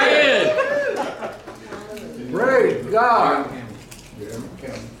God. Praise God. Jeremy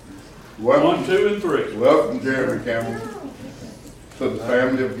Campbell. 1, Welcome, 2, and 3. welcome, Jeremy Campbell, to the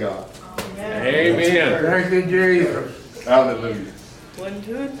family of God. Amen. Thank you, Jesus. Hallelujah. 1,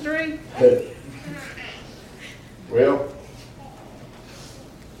 2, and 3. Well,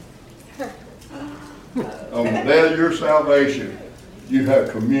 on the day of your salvation, you have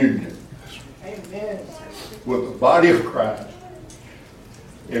communion with the body of Christ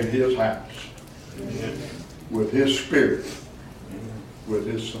in his house, with his spirit, with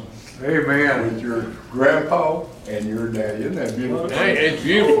his son, Amen. with your grandpa and your daddy. Isn't that beautiful? Hey, it's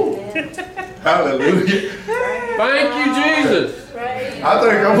beautiful. Hallelujah. Thank you, Jesus. I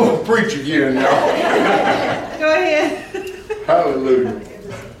think I'm going to preach again, y'all. Go ahead. Hallelujah.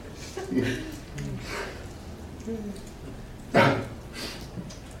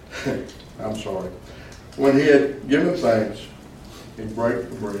 I'm sorry. When he had given thanks, he broke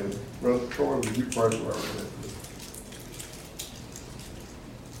the bread. Brother Troy, would you pray for us?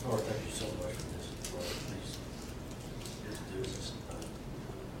 Lord, thank you so much for this. Lord, please just do this.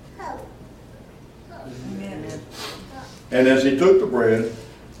 Amen. And as he took the bread,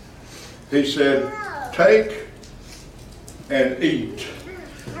 he said, "Take and eat.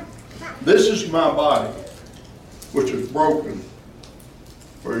 This is my body, which is broken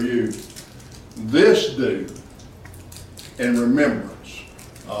for you. This do in remembrance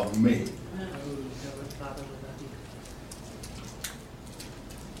of me."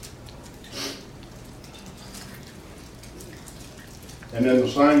 And in the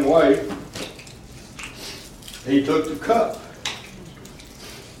same way, he took the cup.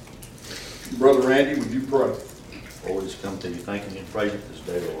 Brother Randy, would you pray? Lord, we just come to you thanking you and praising you this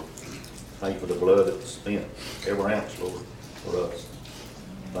day, Lord. Thank you for the blood that was spent, every ounce, Lord, for us.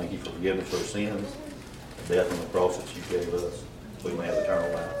 Thank you for forgiving us our sins, the death on the cross that you gave us, so we may have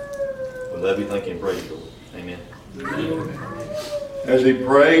eternal life. We love you, thank you, and praise you, Lord. Amen. As he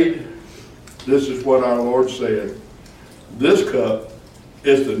prayed, this is what our Lord said. This cup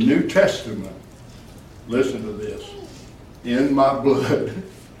is the New Testament. Listen to this. In my blood.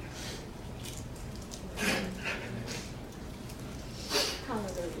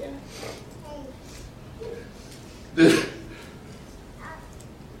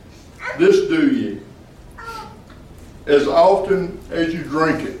 This do ye as often as you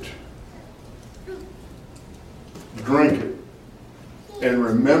drink it. Drink it in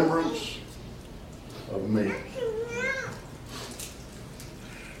remembrance of me.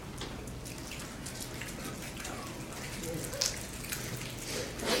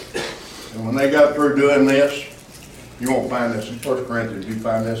 And when they got through doing this, you won't find this in 1 Corinthians, you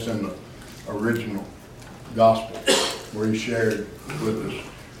find this in the original gospel where he shared with his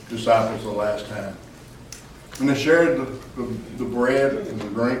disciples the last time. When they shared the bread and the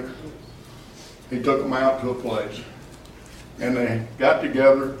drink, he took them out to a place and they got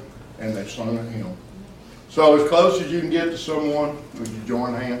together and they sung a hymn. So as close as you can get to someone, would you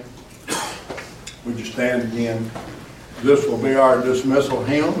join hands? Would you stand again? This will be our dismissal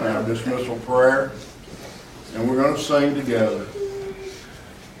hymn and our dismissal prayer. And we're going to sing together.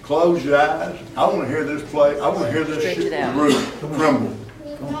 Close your eyes. I want to hear this play. I want to hear this roof tremble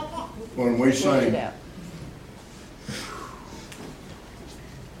when we sing.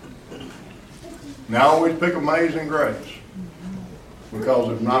 Now always pick Amazing Grace. Because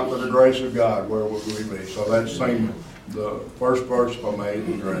if not for the grace of God, where would we be? So let's sing the first verse of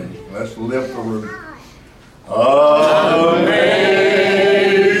Amazing Grace. Let's lift the roof. Amazing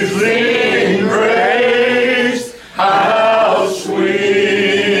grace, how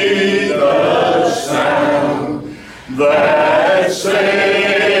sweet the sound that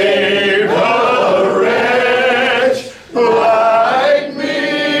saved a wretch like me.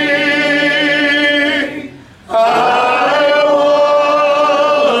 I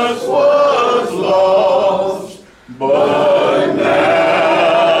once was lost, but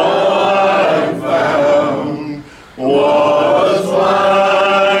now I'm found. Was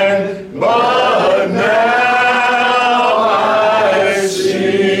blind, but now I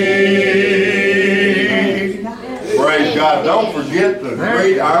see. Praise God. Don't forget to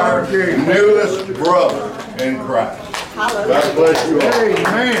greet our newest brother in Christ. God bless you all.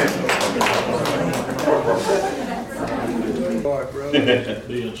 Amen.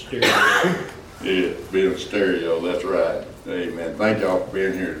 Being stereo. Yeah, being stereo, that's right. Amen. Thank y'all for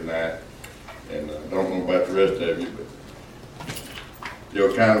being here tonight. And I don't know about the rest of you, but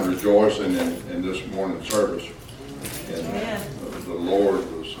you're kind of rejoicing in this morning's service. And the Lord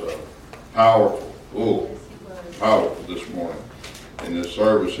was Powerful, powerful this morning in this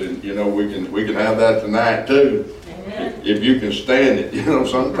service. And you know, we can have that tonight too, if you can stand it. You know,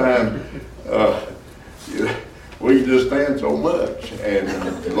 sometimes we can just stand so much, and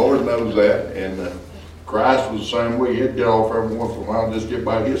the Lord knows that. And Christ was the same way. He'd get off every once in a while, just get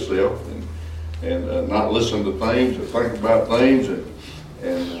by himself and not listen to things or think about things.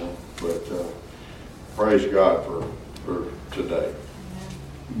 But praise God for today.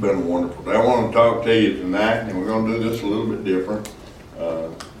 It's been a wonderful day. I want to talk to you tonight, and we're going to do this a little bit different.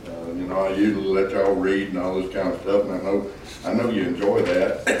 You know, I usually let y'all read and all this kind of stuff, and I know you enjoy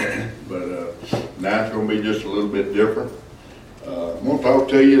that, but now it's going to be just a little bit different. I'm going to talk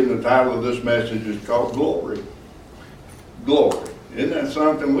to you, and the title of this message is called Glory. Glory. Isn't that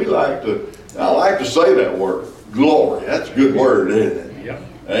something we like to, I like to say that word, glory. That's a good word, isn't it? Yep.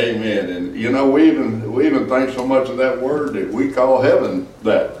 Amen. And you know, we even think so much of that word that we call heaven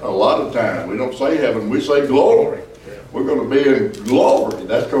that a lot of times. We don't say heaven, we say glory. We're going to be in glory.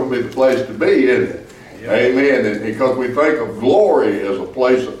 That's going to be the place to be, isn't it? Yep. Amen. And because we think of glory as a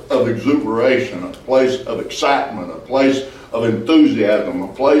place of exuberation, a place of excitement, a place of enthusiasm,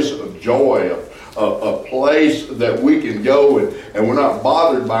 a place of joy, a place that we can go and we're not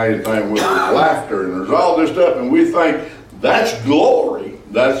bothered by anything with laughter, and there's all this stuff, and we think that's glory.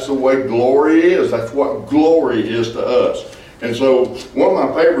 That's the way glory is. That's what glory is to us. And so one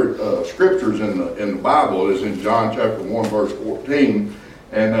of my favorite scriptures in the Bible is in John chapter 1 verse 14,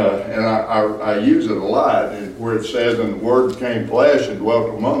 and I use it a lot, and where it says, "And the Word became flesh and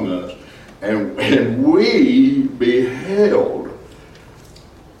dwelt among us, and we beheld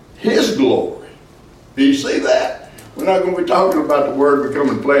His glory." Do you see that? We're not going to be talking about the Word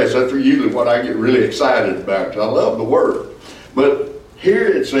becoming flesh. That's usually what I get really excited about, because I love the Word. But here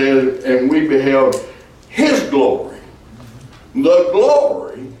it says, "And we beheld His glory, the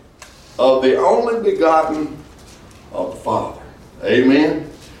glory of the only begotten of the Father." Amen?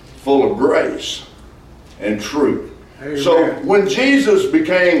 Full of grace and truth. Amen. So when Jesus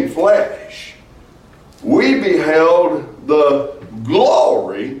became flesh, we beheld the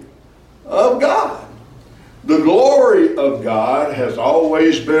glory of God. The glory of God has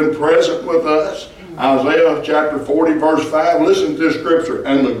always been present with us. Isaiah chapter 40 verse 5, listen to this scripture.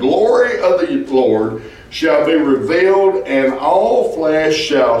 "And the glory of the Lord shall be revealed, and all flesh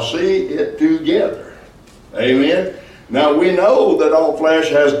shall see it together." Amen. Now we know that all flesh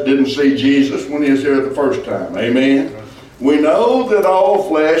didn't see Jesus when he was here the first time. Amen. We know that all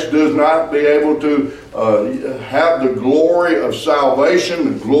flesh does not be able to have the glory of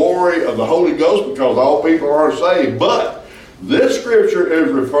salvation, the glory of the Holy Ghost, because all people aren't saved. But this scripture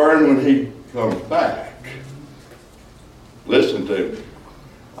is referring when he comes back. Listen to me.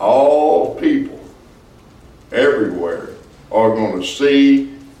 All people everywhere are going to see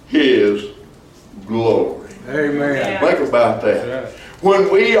his glory. Amen. Think about that. When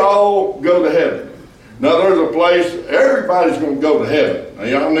we all go to heaven. Now there's a place, everybody's going to go to heaven. Now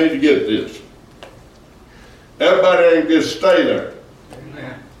y'all need to get this. Everybody ain't just stay there.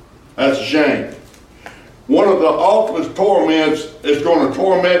 That's a shame. One of the awfulest torments is going to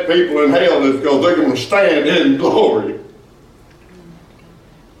torment people in hell is because they're going to stand in glory.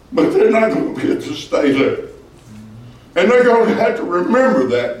 But they're not going to get to stay there. And they're going to have to remember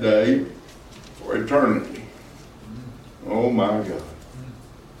that day for eternity. Oh my God.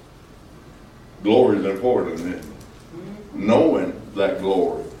 Glory is important, isn't it? Knowing that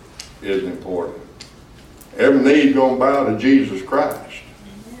glory is important. Every knee is going to bow to Jesus Christ.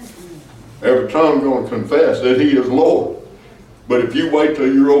 Every tongue is going to confess that he is Lord. But if you wait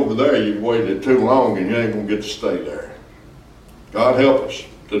till you're over there, you've waited too long and you ain't going to get to stay there. God help us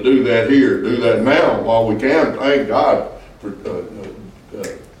to do that here, do that now while we can. Thank God for,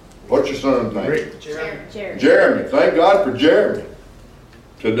 what's your son's name? Jeremy. Jeremy. Thank God for Jeremy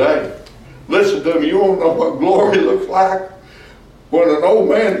today. Listen to me, you want to know what glory looks like? When an old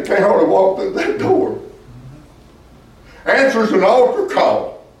man that can't hardly walk through that door answers an altar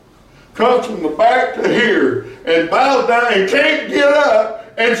call, comes from the back to here, and bows down and can't get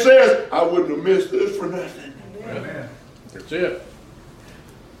up and says, "I wouldn't have missed this for nothing." Amen. That's it.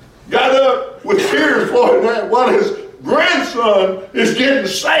 Got up with tears flowing down while his grandson is getting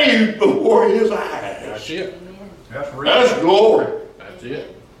saved before his eyes. That's it. That's glory. That's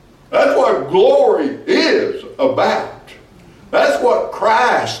it. That's what glory is about. That's what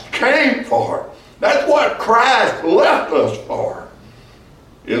Christ came for. That's what Christ left us for,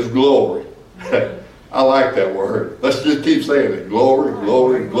 is glory. I like that word. Let's just keep saying it. Glory,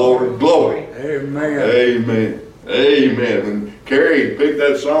 glory, glory, glory. Amen. Amen. Amen. When Carrie picked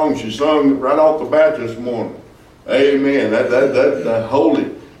that song, she sung right off the bat this morning. Amen. That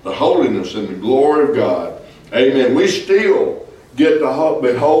holy the holiness and the glory of God. Amen. We still get to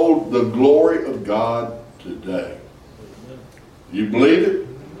behold the glory of God today. You believe it?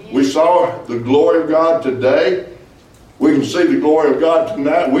 We saw the glory of God today. We can see the glory of God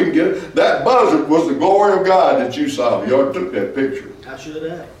tonight. We can get it. That buzzard was the glory of God that you saw. You already took that picture. I should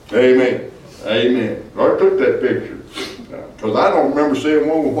have. Amen. Amen. I already took that picture. Because I don't remember seeing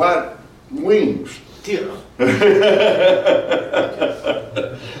one with white wings.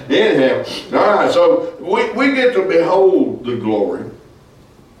 Anyhow, all right, so we get to behold the glory,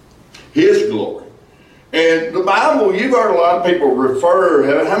 His glory. And the Bible, you've heard a lot of people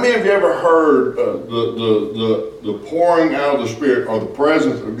refer, how many of you ever heard the pouring out of the Spirit or the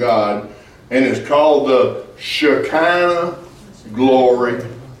presence of God, and it's called the Shekinah glory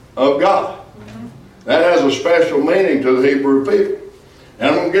of God? That has a special meaning to the Hebrew people. And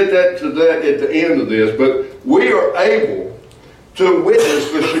I'm going to get to that at the end of this, but we are able to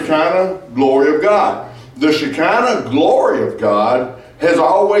witness the Shekinah glory of God. The Shekinah glory of God has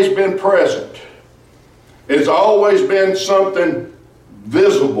always been present. It's always been something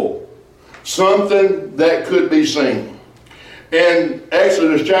visible, something that could be seen. In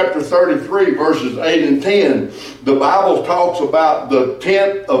Exodus chapter 33, verses 8 and 10, the Bible talks about the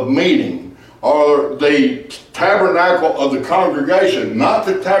tent of meeting, or the tabernacle of the congregation, not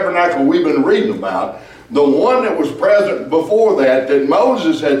the tabernacle we've been reading about, the one that was present before that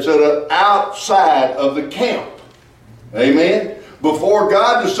Moses had set up outside of the camp. Amen? Before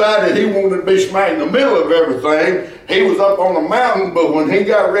God decided He wanted to be smack in the middle of everything, He was up on the mountain, but when He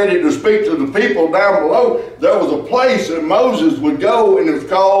got ready to speak to the people down below, there was a place that Moses would go, and it was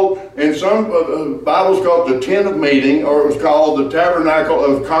called, in some Bibles called the tent of meeting, or it was called the tabernacle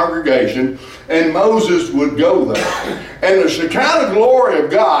of congregation, and Moses would go there. And the Shekinah glory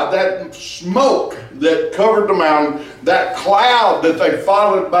of God, that smoke that covered the mountain, that cloud that they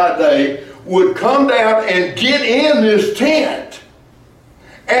followed by day, would come down and get in this tent.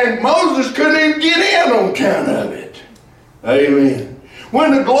 And Moses couldn't even get in on account of it. Amen.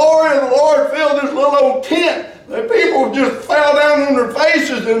 When the glory of the Lord filled this little old tent, the people just fell down on their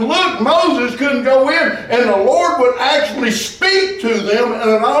faces and looked. Moses couldn't go in, and the Lord would actually speak to them in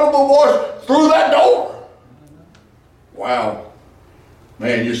an audible voice through that door. Wow.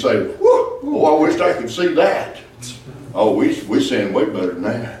 Man, you say, whoo, oh, I wish I could see that. Oh, we sin way better than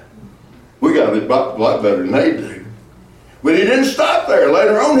that. We got it a lot better than they do. But He didn't stop there.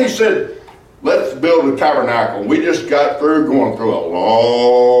 Later on, He said, let's build a tabernacle. We just got through going through a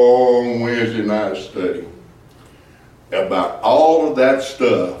long Wednesday night study about all of that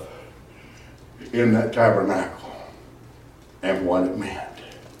stuff in that tabernacle and what it meant.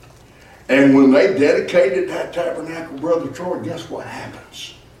 And when they dedicated that tabernacle, Brother Troy, guess what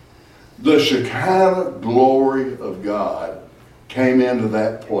happens? The Shekinah glory of God came into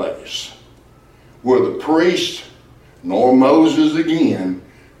that place where the priest nor Moses again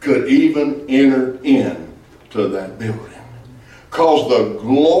could even enter into that building. Because the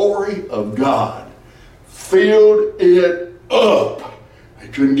glory of God filled it up. They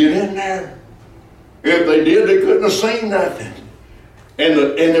couldn't get in there. If they did, they couldn't have seen nothing. And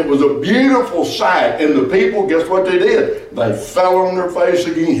it was a beautiful sight. And the people, guess what they did? They fell on their face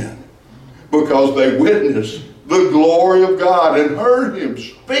again. Because they witnessed the glory of God and heard Him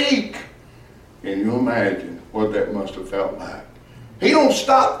speak. Can you imagine what that must have felt like? He don't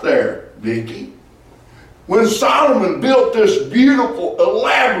stop there, Vicky. When Solomon built this beautiful,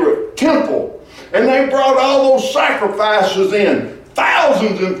 elaborate temple, and they brought all those sacrifices in,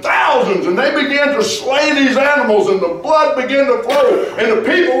 thousands and thousands, and they began to slay these animals, and the blood began to flow, and the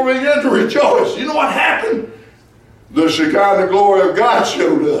people began to rejoice. You know what happened? The Shekinah glory of God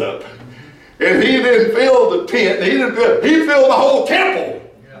showed up. And He didn't fill the tent, He filled the whole temple.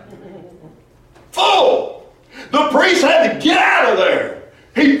 Full. The priest had to get out of there.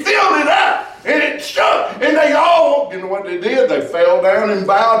 He filled it up, and it shook, and they all, you know what they did? They fell down and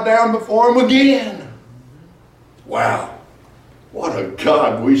bowed down before Him again. Wow. What a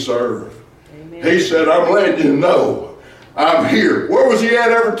God we serve. Amen. He said, I'm letting you know I'm here. Where was He at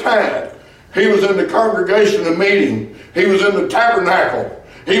every time? He was in the congregation of meeting. He was in the tabernacle.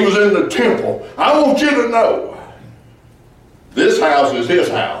 He was in the temple. I want you to know this house is His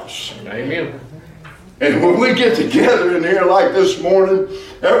house. Amen. And when we get together in here like this morning,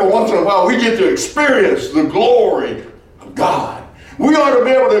 every once in a while we get to experience the glory of God. We ought to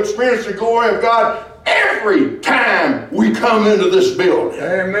be able to experience the glory of God every time we come into this building.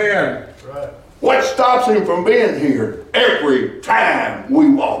 Amen. Right. What stops Him from being here every time we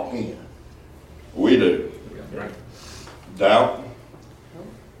walk in? We do. Right. Doubt,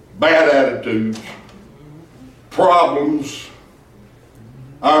 bad attitudes, problems,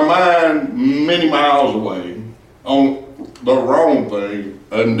 our mind many miles away on the wrong thing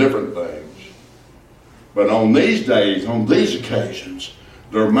and different things. But on these days, on these occasions,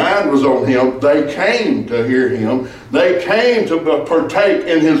 their mind was on him. They came to hear him. They came to partake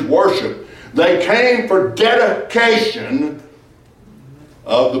in his worship. They came for dedication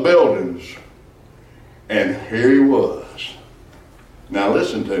of the buildings. And here he was. Now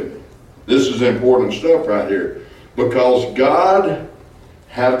listen to me. This is important stuff right here. Because God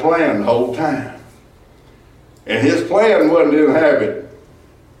had a plan the whole time. And his plan wasn't to inhabit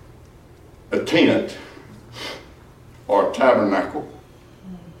a tent or a tabernacle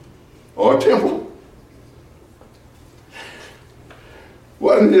or a temple.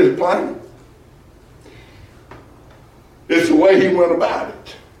 Wasn't his plan. It's the way he went about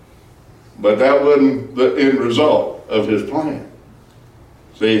it. But that wasn't the end result of his plan.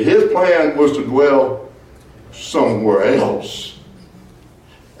 See, his plan was to dwell somewhere else.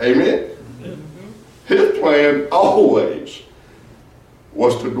 Amen? His plan always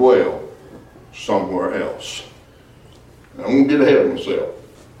was to dwell somewhere else. I won't get ahead of myself.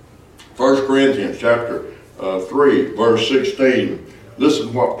 1 Corinthians chapter 3, verse 16. Listen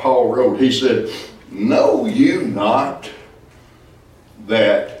to what Paul wrote. He said, "Know you not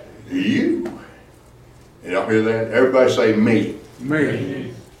that you," y'all hear that? Everybody say me.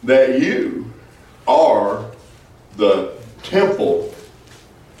 Me. That you are the temple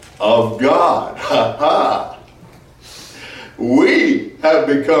of God. Ha ha. We have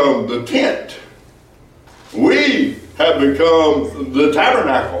become the tent. We have become the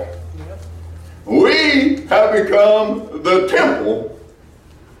tabernacle. We have become the temple,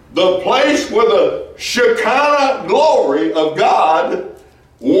 the place where the Shekinah glory of God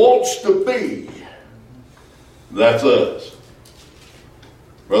wants to be. That's us.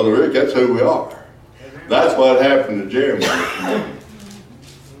 Brother Rick, that's who we are. That's what happened to Jeremiah.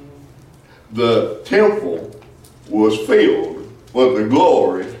 The temple was filled with the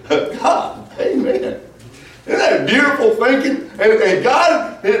glory of God. Amen. Isn't that beautiful thinking? And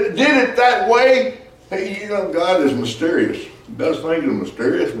God did it that way. You know, God is mysterious. He does things in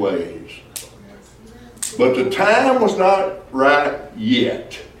mysterious ways. But the time was not right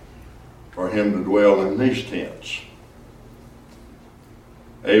yet for him to dwell in these tents.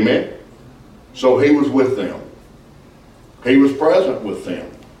 Amen? So he was with them. He was present with them.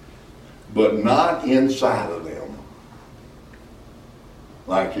 But not inside of them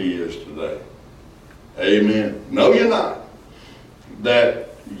like he is today. Amen. Know ye not that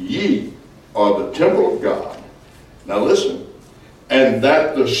ye are the temple of God. Now listen. And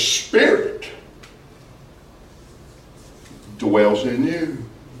that the Spirit dwells in you.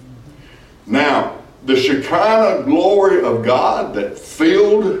 Now, the Shekinah glory of God that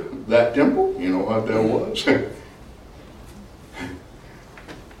filled that temple, you know what that was?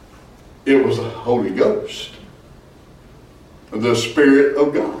 It was the Holy Ghost. The Spirit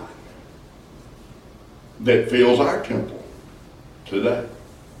of God that fills our temple today.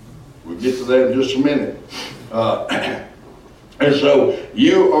 We'll get to that in just a minute. And so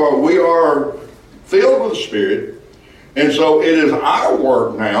we are filled with the Spirit, and so it is our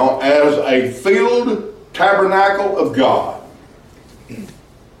work now as a filled tabernacle of God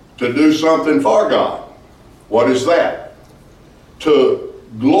to do something for God. What is that? To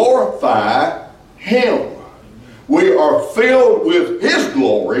glorify Him. We are filled with His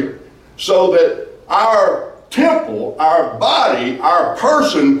glory so that our temple, our body, our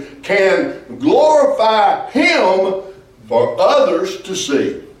person can glorify Him for others to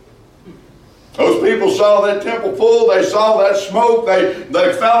see. Those people saw that temple full, they saw that smoke,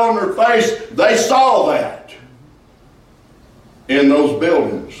 they fell on their face, they saw that in those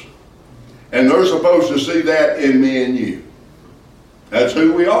buildings. And they're supposed to see that in me and you. That's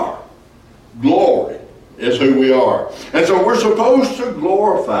who we are. Glory is who we are. And so we're supposed to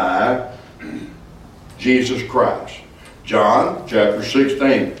glorify Jesus Christ. John chapter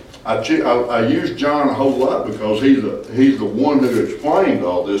 16. I use John a whole lot because he's the one who explained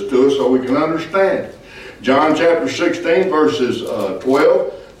all this to us so we can understand it. John chapter 16 verses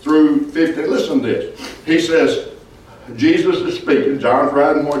 12 through 15. Listen to this. He says, Jesus is speaking. John's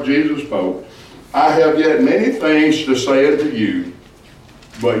writing what Jesus spoke. I have yet many things to say unto you,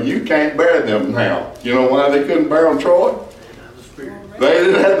 but you can't bear them now. You know why they couldn't bear them, Troy? They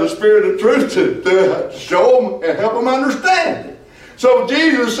didn't have the Spirit of truth to show them and help them understand it. So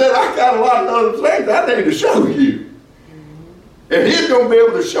Jesus said, I got a lot of other things I need to show you. And he's going to be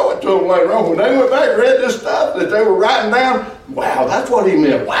able to show it to them later on. When they went back and read this stuff that they were writing down, wow, that's what he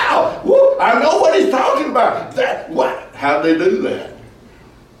meant. Wow, whoa, I know what he's talking about. What? How did they do that?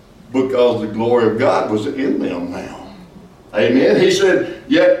 Because the glory of God was in them now. Amen. He said,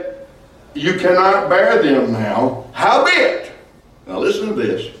 yet you cannot bear them now. Howbeit, now listen to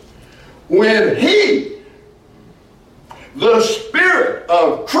this, when he, the Spirit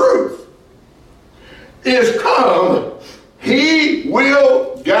of truth, is come, he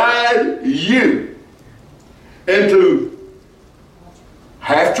will guide you into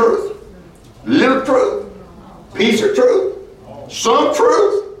half-truth, little truth, piece of truth, some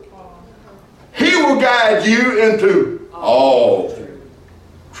truth. He will guide you into all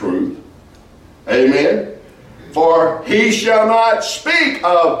truth. Amen. For he shall not speak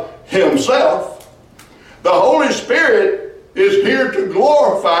of himself. The Holy Spirit is here to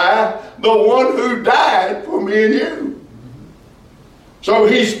glorify the one who died for me and you. So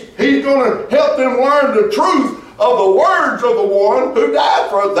he's going to help them learn the truth of the words of the one who died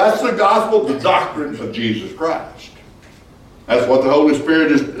for us. That's the gospel, the doctrine of Jesus Christ. That's what the Holy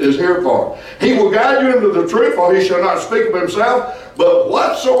Spirit is here for. He will guide you into the truth, for he shall not speak of himself, but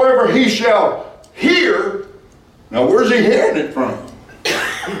whatsoever he shall hear. Now where's he hearing it from?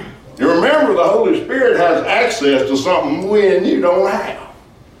 You remember, the Holy Spirit has access to something we and you don't have.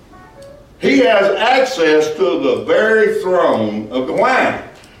 He has access to the very throne of the wine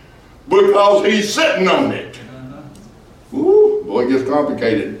because he's sitting on it. Ooh, boy, it gets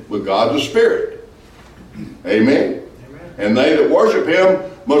complicated with God the Spirit. Amen. And they that worship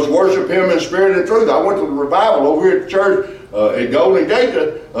him must worship him in spirit and truth. I went to the revival over here at the church at Golden Gate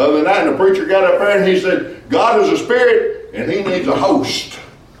the other night, and the preacher got up there and he said, God is a spirit and he needs a host.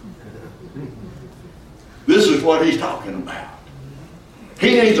 This is what he's talking about.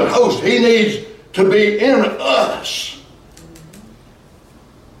 He needs a host. He needs to be in us.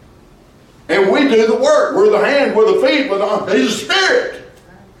 And we do the work. We're the hand, we're the feet, he's a spirit.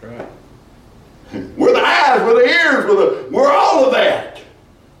 Right. We're the eyes, we're the ears, we're all of that.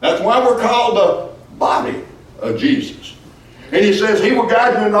 That's why we're called the body of Jesus. And he says, he will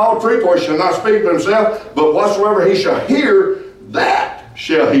guide you into all truth, for he shall not speak of himself, but whatsoever he shall hear, that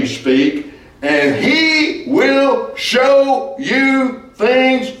shall he speak, and he will show you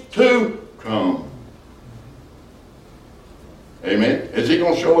things to come. Amen. Is he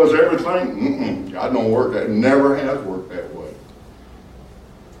going to show us everything? God don't work that. Never has worked that way.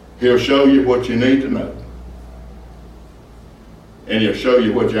 He'll show you what you need to know. And he'll show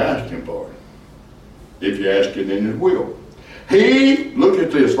you what you asked him for, if you ask it in his will. He, look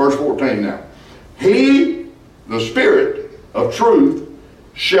at this, verse 14 now. He, the Spirit of truth,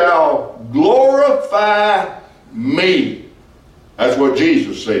 shall glorify me. That's what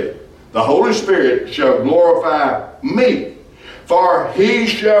Jesus said. The Holy Spirit shall glorify me. For he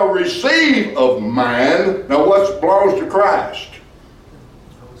shall receive of mine. Now what belongs to Christ?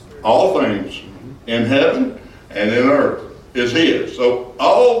 All things in heaven and in earth is his. So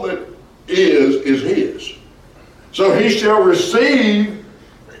all that is his. So he shall receive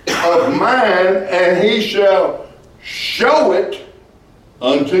of mine, and he shall show it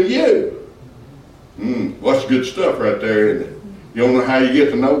unto you. What's good stuff right there, isn't it? You don't know how you get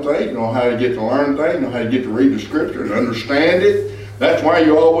to know things. You don't know how you get to learn things. You know how you get to read the scripture and understand it. That's why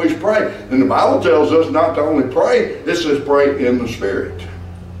you always pray. And the Bible tells us not to only pray, it says pray in the Spirit.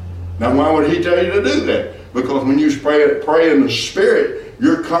 Now why would he tell you to do that? Because when you pray in the Spirit,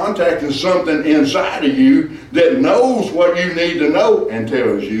 you're contacting something inside of you that knows what you need to know and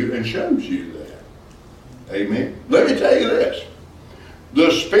tells you and shows you that. Amen. Let me tell you this. The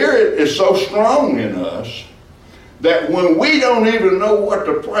Spirit is so strong in us that when we don't even know what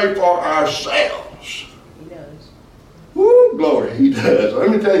to pray for ourselves, He does. woo, glory, he does. Let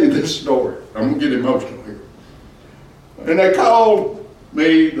me tell you this story. I'm going to get emotional here. And they called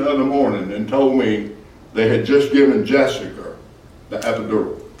me the other morning and told me they had just given Jessica the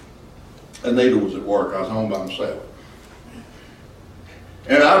epidural. Anita was at work. I was home by myself.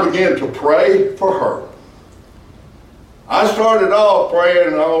 And I began to pray for her. I started off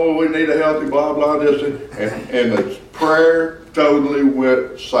praying, oh, we need a healthy blah, blah, this, and the prayer totally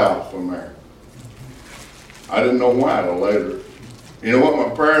went south from there. I didn't know why till later. You know what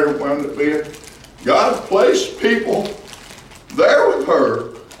my prayer wound up being? God placed people there with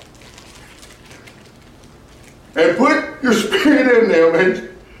her and put your Spirit in them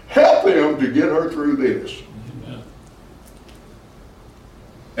and help them to get her through this. Amen.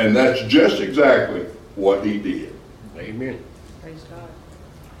 And that's just exactly what he did. Amen. Praise God.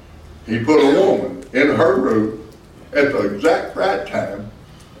 He put a woman in her room at the exact right time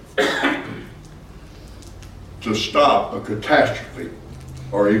to stop a catastrophe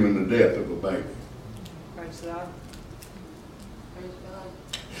or even the death of a baby. Praise God. Praise God.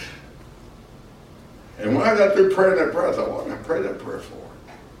 And when I got through praying that prayer, I thought, what did I pray that prayer for?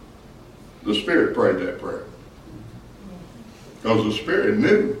 The Spirit prayed that prayer. Because the Spirit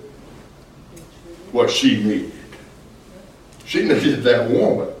knew what she needed. She needed that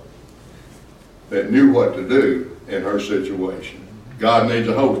woman that knew what to do in her situation. God needs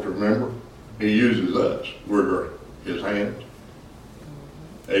a host, remember? He uses us. We're his hands.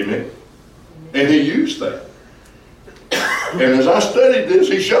 Amen. And he used that. And as I studied this,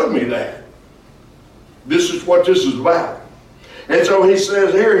 he showed me that. This is what this is about. And so he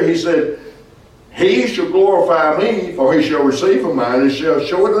says here, he said, he shall glorify me, for he shall receive of mine, and shall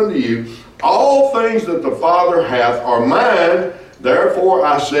show it unto you. All things that the Father hath are mine. Therefore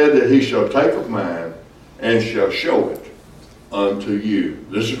I said that he shall take of mine, and shall show it unto you.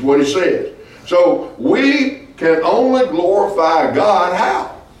 This is what he says. So we can only glorify God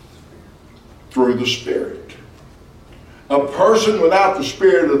how? Through the Spirit. A person without the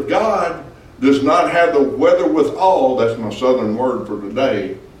Spirit of God does not have the wherewithal, that's my southern word for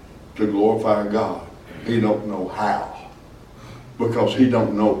today, to glorify God. He don't know how. Because he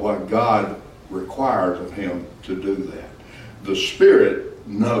don't know what God requires of him to do that. The Spirit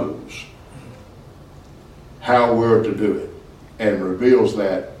knows how we're to do it and reveals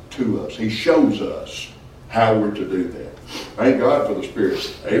that to us. He shows us how we're to do that. Thank God for the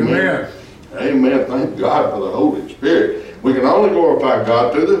Spirit. Amen. Amen. Thank God for the Holy Spirit. We can only glorify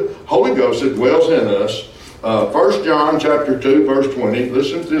God through the Holy Ghost that dwells in us. 1 John chapter 2, verse 20.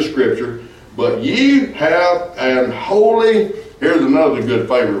 Listen to this scripture. But ye have an holy, here's another good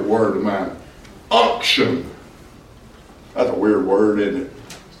favorite word of mine, unction. That's a weird word, isn't it?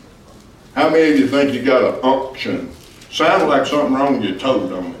 How many of you think you got an unction? Sounds like something wrong with your toe,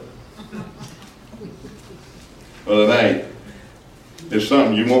 don't it? Well, it ain't. It's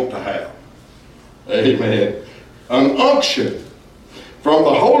something you want to have. Amen. An unction from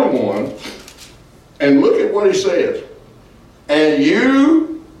the Holy One. And look at what he says. And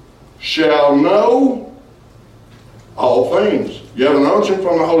you shall know all things. You have an unction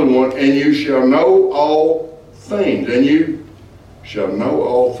from the Holy One, and you shall know all things. And you shall know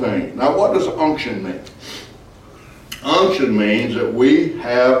all things. Now, what does unction mean? Unction means that we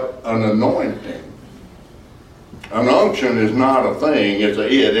have an anointing. An unction is not a thing, it's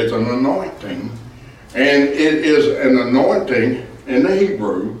an anointing. And it is an anointing in the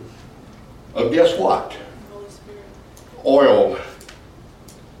Hebrew of guess what? Oil.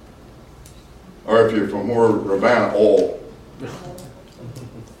 Or if you're from where Ravenna, oil.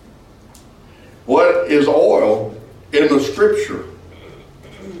 What is oil in the scripture?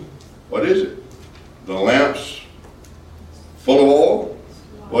 What is it? The lamps full of oil?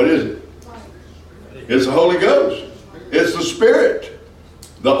 What is it? It's the Holy Ghost. It's the Spirit.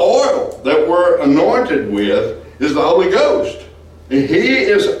 The oil that we're anointed with is the Holy Ghost. He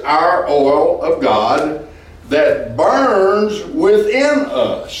is our oil of God that burns within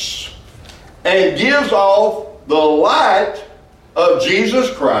us and gives off the light of Jesus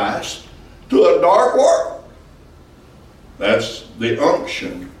Christ to a dark world. That's the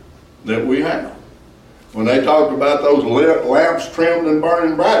unction that we have. When they talked about those lamps trimmed and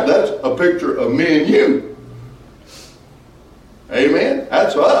burning bright, that's a picture of me and you. Amen?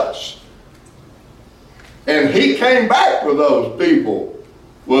 That's us. And he came back for those people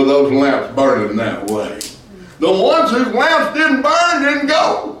with those lamps burning that way. The ones whose lamps didn't burn didn't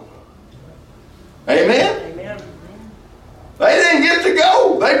go. Amen? Amen. They didn't get to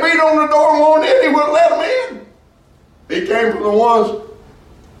go. They beat on the door and wanted in. He wouldn't let them in. He came for the ones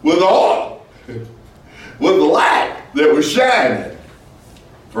with the oil, with the light that was shining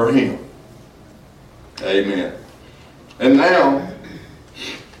for him. Amen. And now,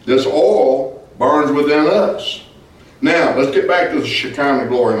 this oil burns within us. Now, let's get back to the Shekinah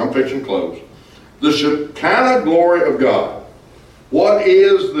glory, and I'm fixing to close. The Shekinah glory of God. What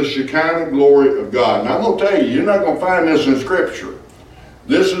is the Shekinah glory of God? Now, I'm going to tell you, you're not going to find this in Scripture.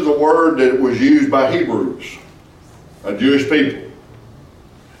 This is a word that was used by Hebrews, a Jewish people.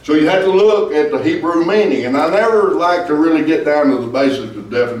 So you have to look at the Hebrew meaning, and I never like to really get down to the basics of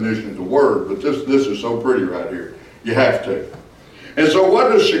definitions of word, but this is so pretty right here. You have to. And so what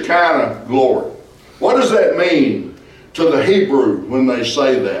does Shekinah glory? What does that mean to the Hebrew when they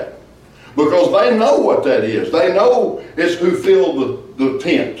say that? Because they know what that is. They know it's who filled the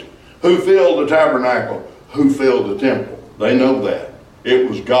tent, who filled the tabernacle, who filled the temple. They know that. It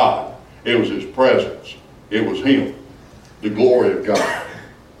was God. It was his presence. It was him. The glory of God.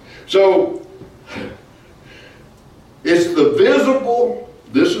 So, it's the visible,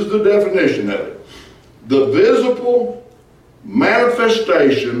 this is the definition of it, the visible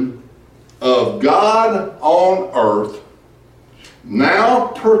manifestation of God on earth, now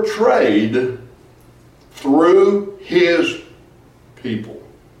portrayed through his people.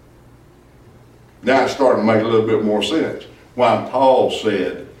 Now it's starting to make a little bit more sense. Why Paul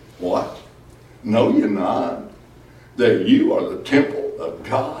said, what? Know ye not that you are the temple of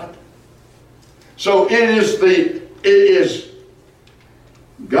God? So it is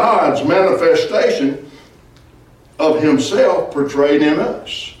God's manifestation of himself portrayed in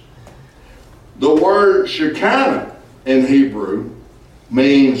us. The word Shekinah in Hebrew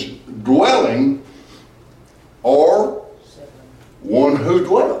means dwelling or one who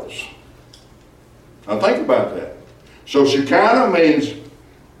dwells. Now think about that. So Shekinah means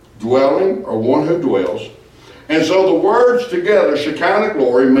dwelling or one who dwells. And so the words together, Shekinah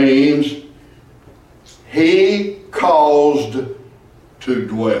glory, means he caused to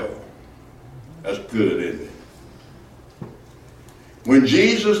dwell. That's good, isn't it? When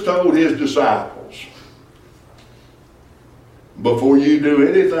Jesus told his disciples, before you do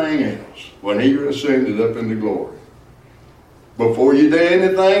anything else, when he ascended up into glory, before you do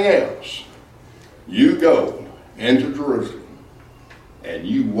anything else, you go into Jerusalem and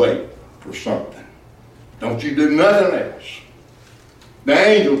you wait for something. Don't you do nothing else. The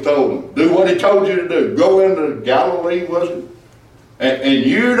angel told him, do what he told you to do. Go into Galilee, was it? And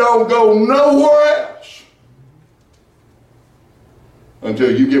you don't go nowhere else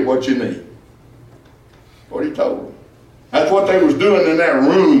until you get what you need. What he told them. That's what they was doing in that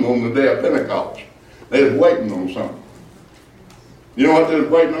room on the day of Pentecost. They was waiting on something. You know what they was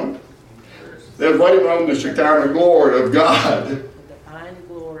waiting on? They was waiting on the Shekinah glory of God. The divine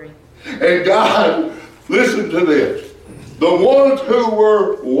glory. And God, listen to this. The ones who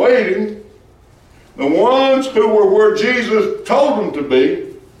were waiting, the ones who were where Jesus told them to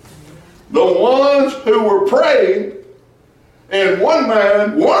be, the ones who were praying in one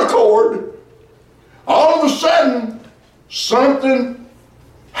mind, one accord, all of a sudden, something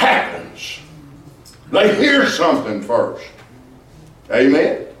happens. They hear something first.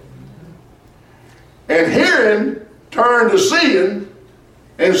 Amen? And hearing turned to seeing,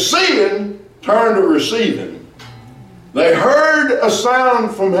 and seeing turned to receiving. They heard a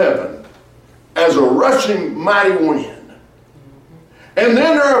sound from heaven as a rushing mighty wind. And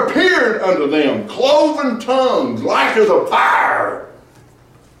then there appeared unto them cloven tongues like as of fire,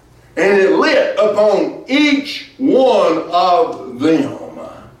 and it lit upon each one of them.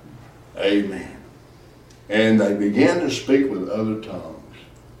 Amen. And they began to speak with other tongues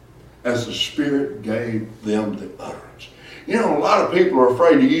as the Spirit gave them the utterance. You know, a lot of people are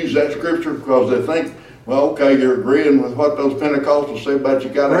afraid to use that scripture because they think, well, okay, you're agreeing with what those Pentecostals say about you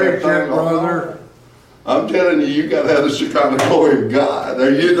got to have tongues. Brother. I'm telling you, you got to have the Shekinah glory of God.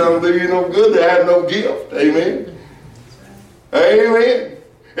 Or you don't do you no good to have no gift. Amen? Amen?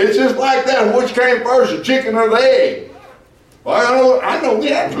 It's just like that. Which came first, the chicken or the egg? Well, I know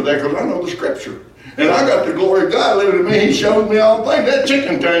the answer to that because I know the scripture. And I got the glory of God living in me. He showed me all things. That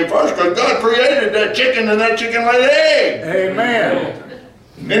chicken came first because God created that chicken and that chicken laid an egg. Amen.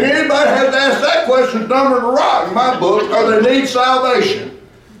 And anybody has to ask that question, dumber than a rock in my book, because they need salvation.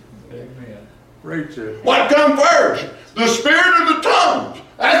 Amen. Preach it. What come first? The spirit or the tongues?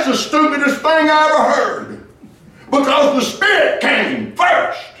 That's the stupidest thing I ever heard. Because the Spirit came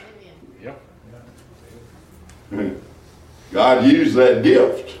first. Yep. God used that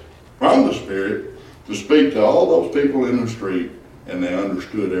gift from the Spirit to speak to all those people in the street, and they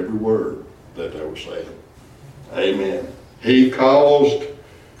understood every word that they were saying. Amen. He caused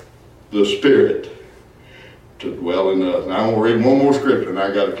the Spirit to dwell in us. Now I'm going to read one more scripture and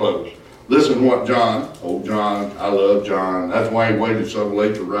I got to close. Listen to what John, I love John. That's why he waited so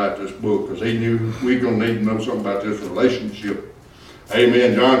late to write this book, because he knew we were going to need to know something about this relationship.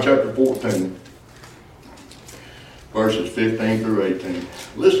 Amen. John chapter 14, verses 15 through 18.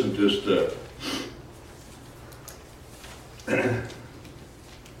 Listen to this stuff.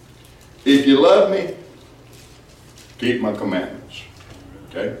 If you love me, keep my commandments.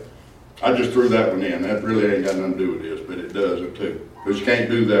 Okay? I just threw that one in. That really ain't got nothing to do with this, but it does it too. But you can't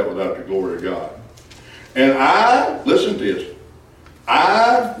do that without the glory of God. And listen to this,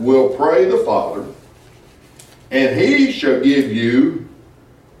 I will pray the Father, and he shall give you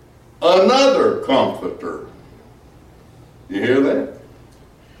another comforter. You hear that?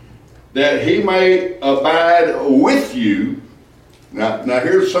 That he may abide with you. Now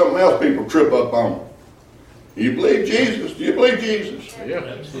here's something else people trip up on. You believe Jesus? Do you believe Jesus?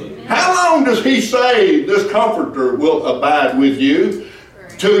 Yeah. How long does he say this comforter will abide with you?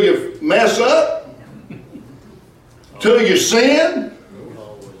 Till you mess up? Till you sin?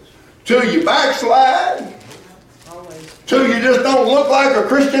 Till you backslide? Always. Till you just don't look like a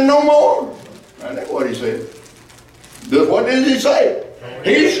Christian no more? That's what he said. What did he say?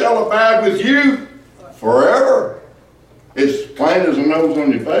 He shall abide with you forever. It's plain as a nose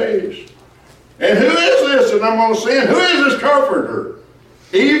on your face. And who is this that I'm going to send? Who is this comforter?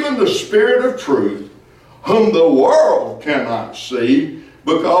 Even the Spirit of truth, whom the world cannot see,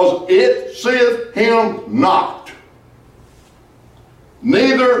 because it seeth him not.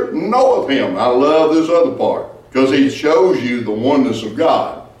 Neither knoweth him. I love this other part, because he shows you the oneness of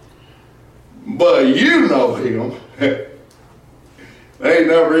God. But you know him. They ain't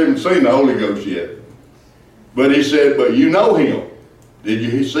never even seen the Holy Ghost yet. But he said, but you know him. Did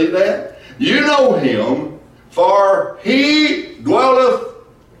you see that? You know him, for he dwelleth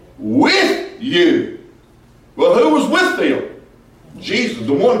with you. Well, who was with them? Jesus,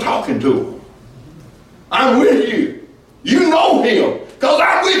 the one talking to them. I'm with you. You know him, because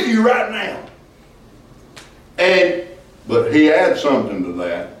I'm with you right now. But he adds something to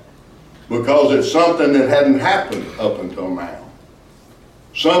that, because it's something that hadn't happened up until now.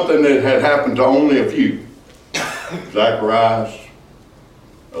 Something that had happened to only a few. Zacharias,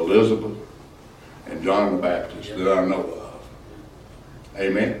 Elizabeth, and John the Baptist that I know of.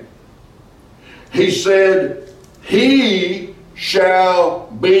 Amen. He said, he shall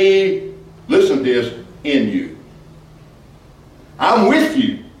be, listen to this, in you. I'm with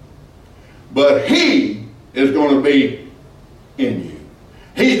you, but he is going to be in you.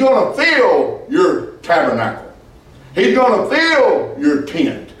 He's going to fill your tabernacle. He's going to fill your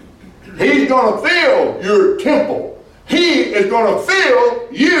tent. He's going to fill your temple. He is going to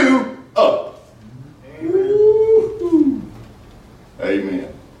fill you up. Amen.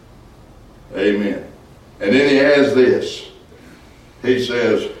 Amen. Amen. And then he has this. He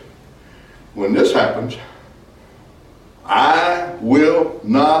says, when this happens, I will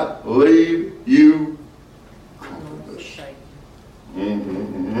not leave you comfortless.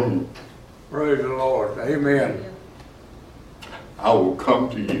 Praise the Lord. Amen. I will come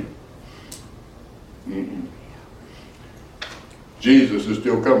to you. Jesus is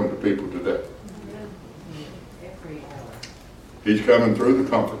still coming to people today. He's coming through the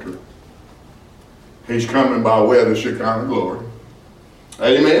Comforter. He's coming by way of the Shekinah glory.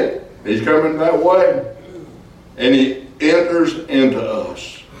 Amen. He's coming that way. And he enters into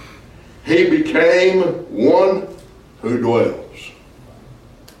us. He became one who dwells.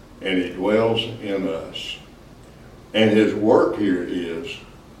 And he dwells in us. And his work here is,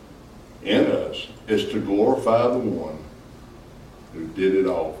 in us, is to glorify the one who did it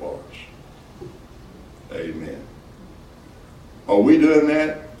all for us. Amen. Are we doing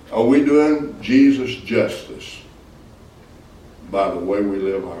that? Are we doing Jesus justice by the way we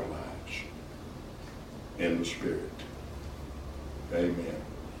live our lives in the Spirit? Amen.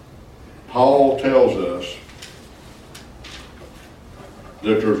 Paul tells us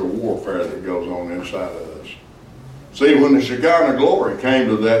that there's a warfare that goes on inside of us. See, when the Shekinah glory came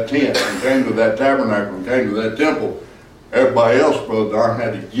to that tent and came to that tabernacle and came to that temple, everybody else, Brother Don,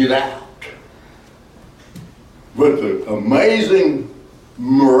 had to get out. But the amazing,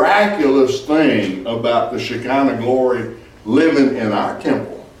 miraculous thing about the Shekinah glory living in our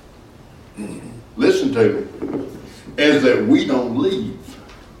temple, listen to me, is that we don't leave.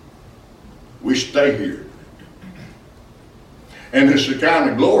 We stay here. And the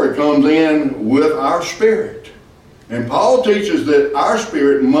Shekinah glory comes in with our spirit. And Paul teaches that our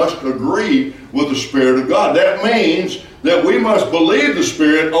spirit must agree with the Spirit of God. That means that we must believe the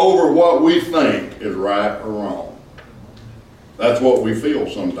Spirit over what we think is right or wrong. That's what we feel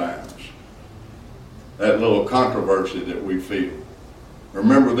sometimes. That little controversy that we feel.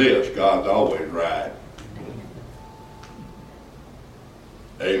 Remember this, God's always right.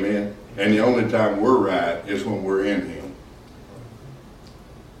 Amen. And the only time we're right is when we're in Him.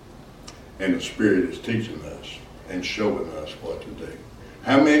 And the Spirit is teaching us and showing us what to do.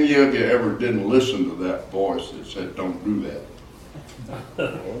 How many of you ever didn't listen to that voice that said, don't do that?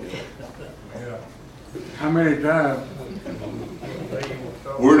 Yeah. How many times?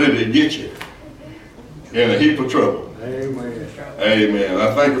 Where did it get you? In a heap of trouble. Amen. Amen.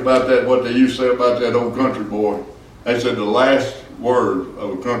 I think about that, what they used to say about that old country boy. They said the last word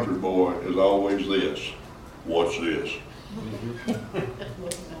of a country boy is always this. What's this?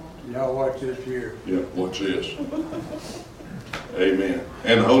 Y'all watch this here. Yeah, what's this? Amen.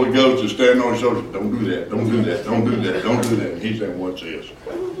 And the Holy Ghost is standing on his shoulders. Don't do that. Don't do that. Don't do that. Don't do that. And he's saying, what's this?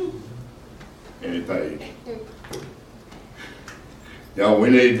 And he pays. Y'all, we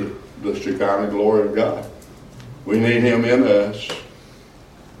need the Shekinah glory of God. We need Him in us.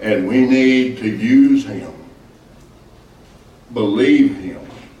 And we need to use Him. Believe Him.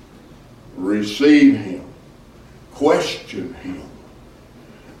 Receive Him. Question Him.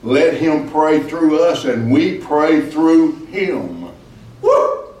 Let Him pray through us and we pray through Him.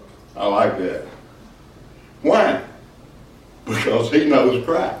 Woo! I like that. Why? Because He knows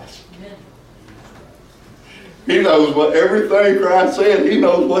Christ. He knows what everything Christ said, he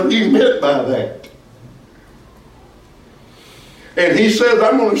knows what he meant by that. And he says,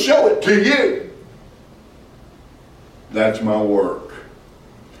 I'm going to show it to you. That's my work.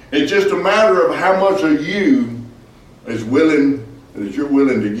 It's just a matter of how much of you is willing, that you're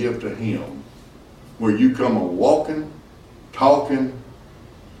willing to give to him. Where you come a walking, talking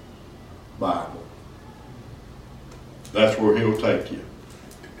Bible. That's where he'll take you.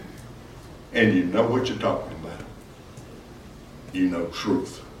 And you know what you're talking about. You know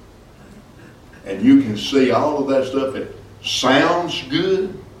truth. And you can see all of that stuff. It sounds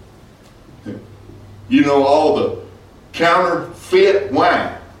good. You know all the counterfeit.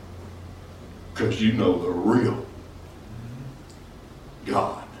 Why? Because you know the real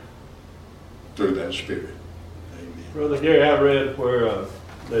God through that Spirit. Amen. Brother Gary, I read where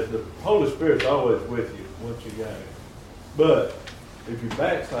that the Holy Spirit's always with you once you got it. But if you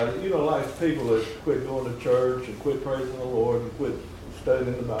backslide it, you know, like people that quit going to church and quit praising the Lord and quit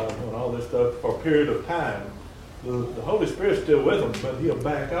studying the Bible and all this stuff for a period of time, the Holy Spirit's still with them, but he'll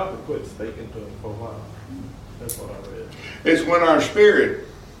back up and quit speaking to them for a while. That's what I read. It's when our spirit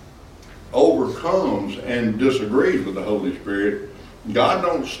overcomes and disagrees with the Holy Spirit, God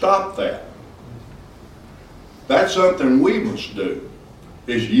don't stop that. That's something we must do,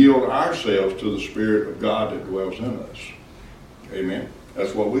 is yield ourselves to the Spirit of God that dwells in us. Amen.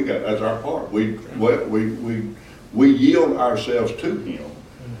 That's what we got. That's our part. We yield ourselves to him.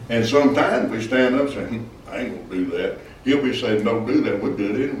 And sometimes we stand up saying, I ain't going to do that. He'll be saying, don't do that. We'll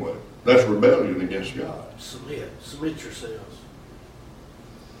do it anyway. That's rebellion against God. Submit yourselves.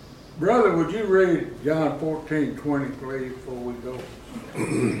 Brother, would you read John 14:20, please, before we go?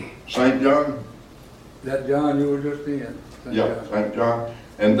 St. John? That John you were just in. Yeah, St. John.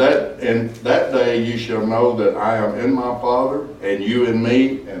 And that day you shall know that I am in my Father, and you in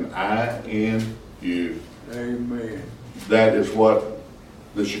me, and I in you. Amen. That is what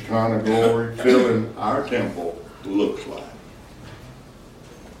the Shekinah glory filling our temple looks like.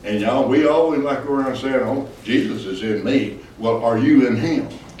 And y'all, we always like go around saying, oh, Jesus is in me. Well, are you in him?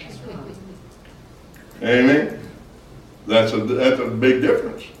 Amen? That's a big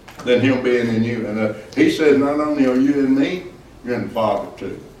difference than him being in you. And he said, not only are you in me, you're in the Father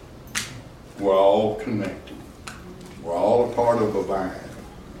too. We're all connected. We're all a part of a vine.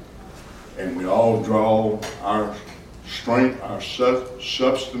 And we all draw our strength, our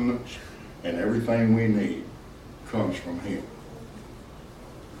substance, and everything we need comes from him.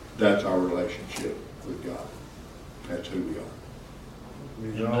 That's our relationship with God. That's who we are.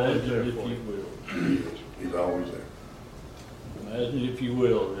 He's always there Imagine, if for you you. will. He is. He's always there. Imagine, if you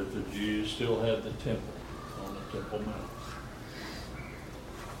will, if the Jews still had the temple on the Temple Mount.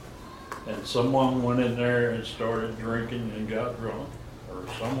 And someone went in there and started drinking and got drunk, or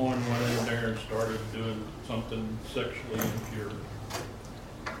someone went in there and started doing something sexually impure,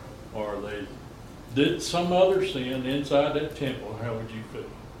 or they did some other sin inside that temple, how would you feel?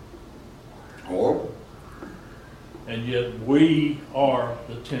 Horrible. And yet we are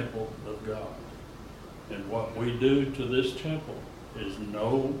the temple of God. And what we do to this temple is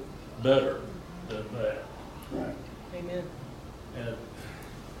no better than that. Right. Amen. And,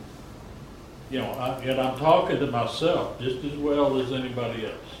 you know, I'm talking to myself just as well as anybody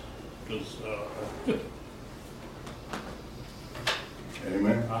else. Because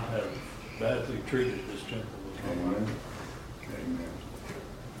Amen. I have badly treated this temple. Amen. Amen.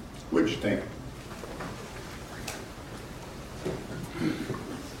 Would you stand?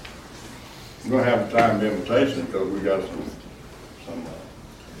 We're going to have a time of invitation because we got some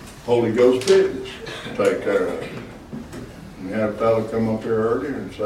Holy Ghost business to take care of. We had a fellow come up here earlier and say,